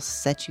that will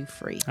set you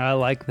free. I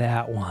like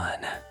that one.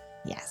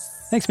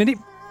 Yes. Thanks, Mindy.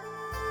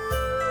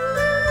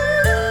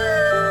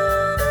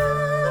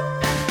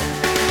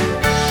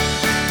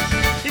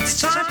 It's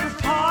time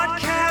for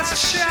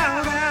podcast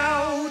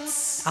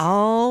shout-outs.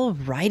 All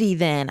righty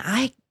then.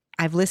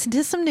 I've listened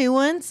to some new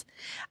ones.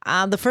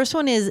 The first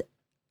one is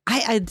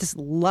I just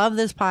love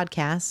this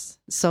podcast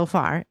so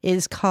far. It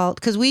is called,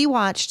 because we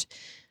watched,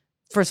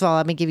 first of all,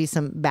 let me give you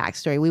some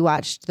backstory. We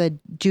watched the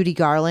Judy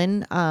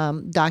Garland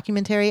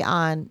documentary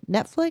on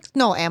Netflix.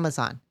 No,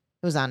 Amazon.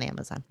 It was on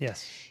Amazon.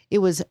 Yes. It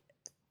was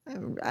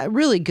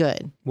really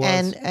good.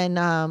 Was. And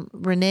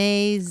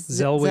Renee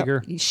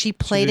Zellweger. she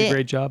played She did it. a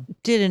great job.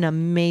 Did an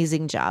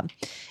amazing job.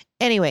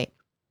 Anyway,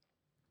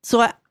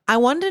 so I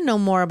wanted to know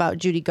more about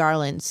Judy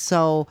Garland.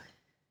 So,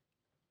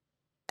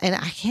 and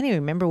I can't even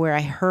remember where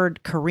I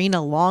heard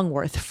Karina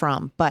Longworth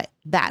from, but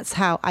that's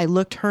how I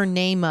looked her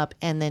name up.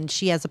 And then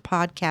she has a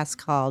podcast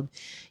called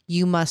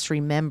You Must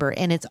Remember.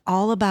 And it's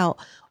all about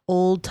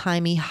old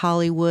timey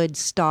Hollywood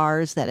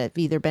stars that have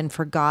either been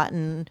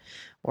forgotten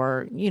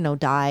or,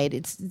 died.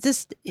 It's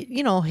just,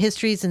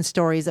 histories and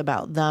stories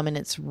about them. And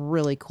it's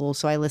really cool.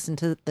 So I listened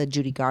to the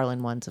Judy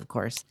Garland ones, of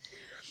course.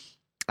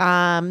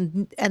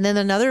 And then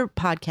another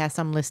podcast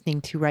I'm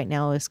listening to right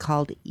now is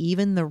called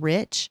Even the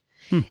Rich.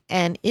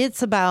 And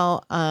it's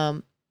about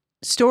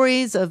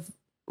stories of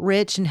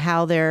rich and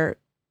how they're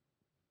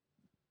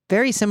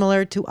very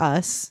similar to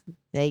us.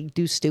 They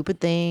do stupid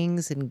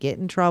things and get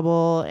in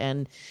trouble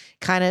and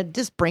kind of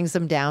just brings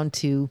them down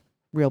to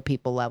real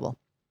people level.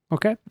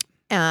 Okay.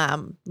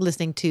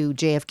 Listening to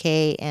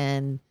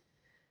JFK,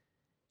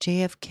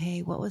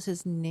 what was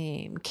his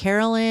name?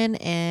 Carolyn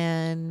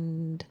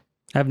and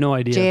I have no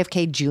idea.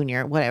 JFK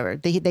Jr., whatever.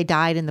 They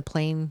died in the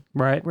plane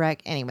Right.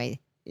 wreck. Anyway,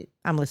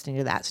 I'm listening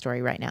to that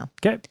story right now.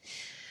 Okay.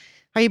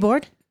 Are you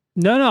bored?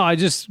 No. I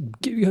just,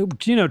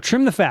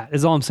 trim the fat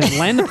is all I'm saying.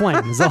 Land the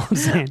plane is all I'm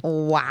saying.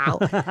 Wow.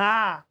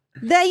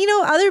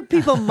 That, other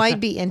people might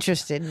be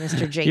interested,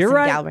 Mr. Jason You're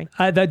right. Galbraith.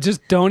 That just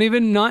don't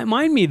even not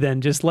mind me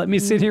then. Just let me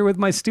sit here with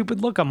my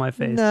stupid look on my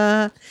face.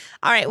 All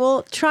right.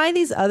 Well, try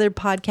these other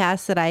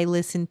podcasts that I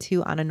listen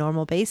to on a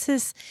normal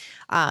basis.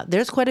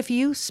 There's quite a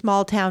few.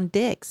 Small Town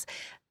Dicks,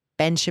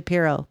 Ben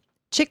Shapiro,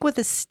 Chick with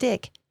a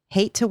Stick,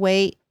 Hate to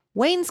Wait,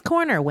 Wayne's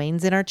Corner.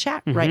 Wayne's in our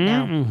chat right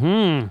now.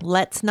 Mm-hmm.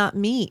 Let's Not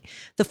Meet.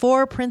 The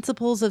 4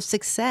 Principles of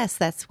Success.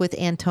 That's with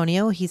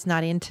Antonio. He's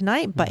not in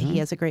tonight, but he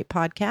has a great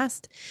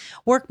podcast.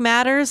 Work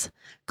Matters.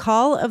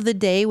 Call of the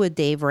Day with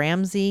Dave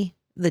Ramsey.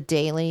 The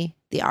Daily.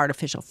 The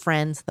Artificial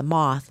Friends. The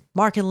Moth.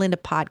 Mark and Linda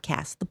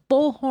podcast. The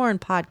Bullhorn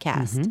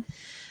podcast.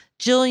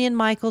 Jillian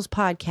Michaels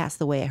podcast.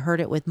 The Way I Heard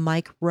It with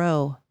Mike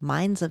Rowe.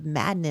 Minds of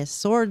Madness.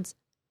 Swords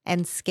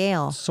and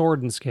Scale.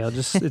 Sword and Scale.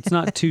 Just it's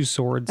not 2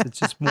 swords. It's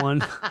just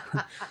one.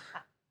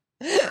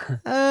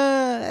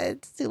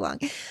 It's too long.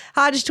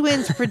 Hodge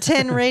Twins,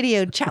 Pretend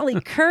Radio, Charlie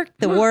Kirk,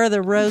 The War of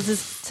the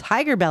Roses,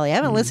 Tiger Belly. I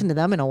haven't listened to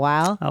them in a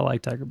while. I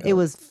like Tiger Belly. It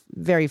was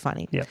very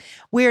funny. Yep.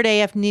 Weird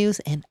AF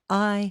News and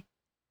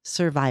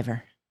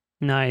Survivor.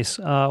 Nice.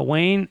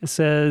 Wayne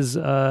says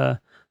the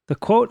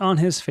quote on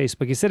his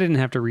Facebook. He said I didn't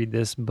have to read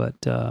this, but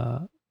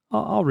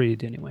I'll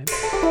read it anyway.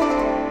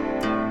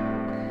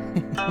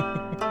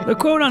 The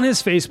quote on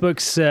his Facebook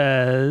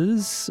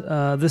says,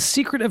 the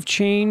secret of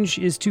change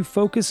is to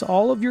focus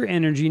all of your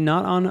energy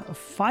not on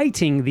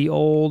fighting the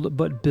old,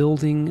 but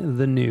building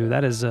the new.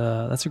 That's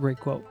a great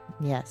quote.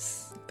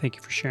 Yes. Thank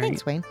you for sharing.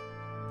 Thanks, Wayne.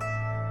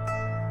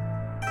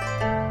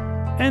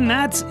 And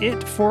that's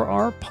it for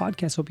our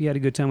podcast. Hope you had a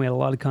good time. We had a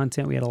lot of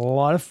content. We had a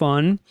lot of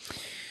fun.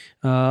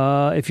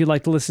 If you'd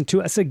like to listen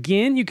to us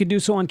again, you can do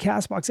so on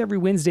CastBox every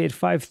Wednesday at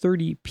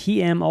 5:30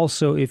 p.m.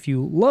 Also, if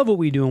you love what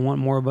we do and want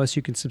more of us,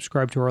 you can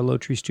subscribe to our Low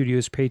Tree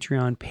Studios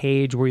Patreon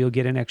page where you'll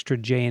get an extra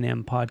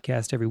J&M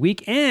podcast every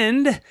week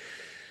and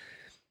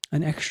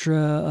an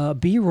extra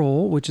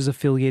B-roll, which is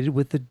affiliated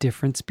with The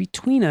Difference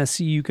Between Us.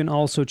 You can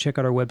also check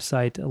out our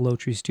website, Low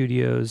Tree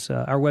Studios,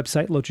 our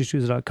website,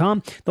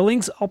 lowtreestudios.com. The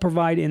links I'll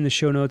provide in the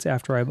show notes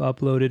after I've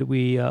uploaded.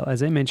 We,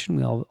 as I mentioned,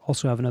 we'll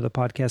also have another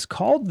podcast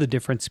called The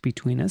Difference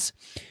Between Us,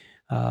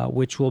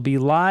 which will be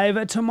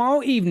live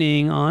tomorrow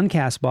evening on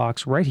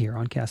CastBox, right here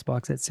on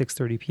CastBox at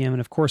 6:30 p.m.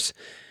 And of course,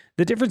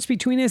 The Difference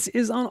Between Us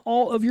is on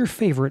all of your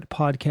favorite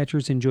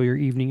podcatchers. Enjoy your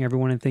evening,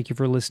 everyone, and thank you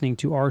for listening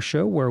to our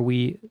show where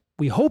we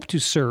hope to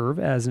serve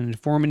as an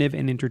informative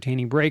and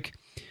entertaining break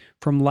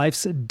from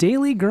life's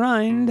daily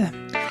grind.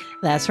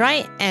 That's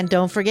right. And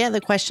don't forget,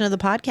 the question of the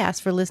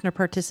podcast for listener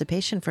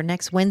participation for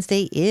next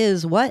Wednesday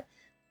is, what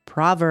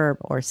proverb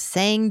or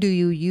saying do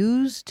you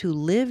use to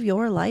live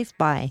your life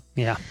by?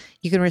 Yeah.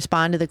 You can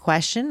respond to the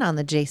question on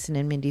the Jason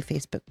and Mindy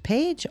Facebook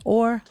page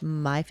or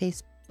my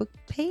Facebook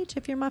page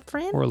if you're my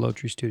friend. Or Low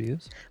Tree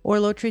Studios. Or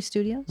Low Tree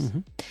Studios.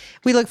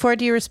 We look forward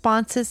to your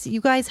responses. You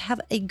guys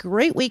have a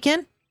great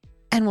weekend,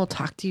 and we'll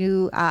talk to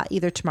you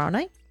either tomorrow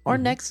night or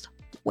next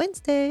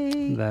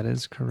Wednesday. That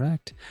is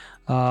correct.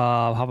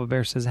 Papa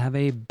Bear says, have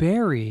a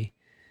very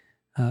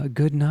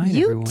good night,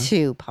 You everyone.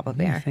 too, Papa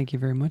Bear. Yeah, thank you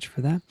very much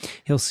for that.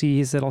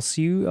 He said, I'll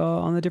see you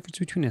on the difference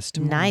between us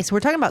tomorrow. Nice.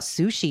 We're talking about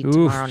sushi Oof,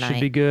 tomorrow should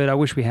night. be good. I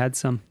wish we had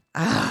some.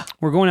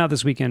 We're going out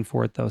this weekend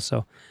for it, though,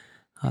 so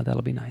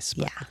that'll be nice.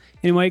 But Yeah.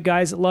 anyway,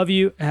 guys, love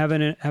you. Have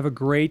a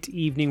great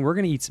evening. We're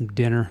going to eat some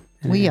dinner.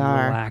 And We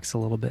are. relax a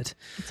little bit.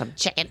 Some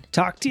chicken.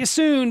 Talk to you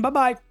soon.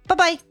 Bye-bye.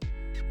 Bye-bye.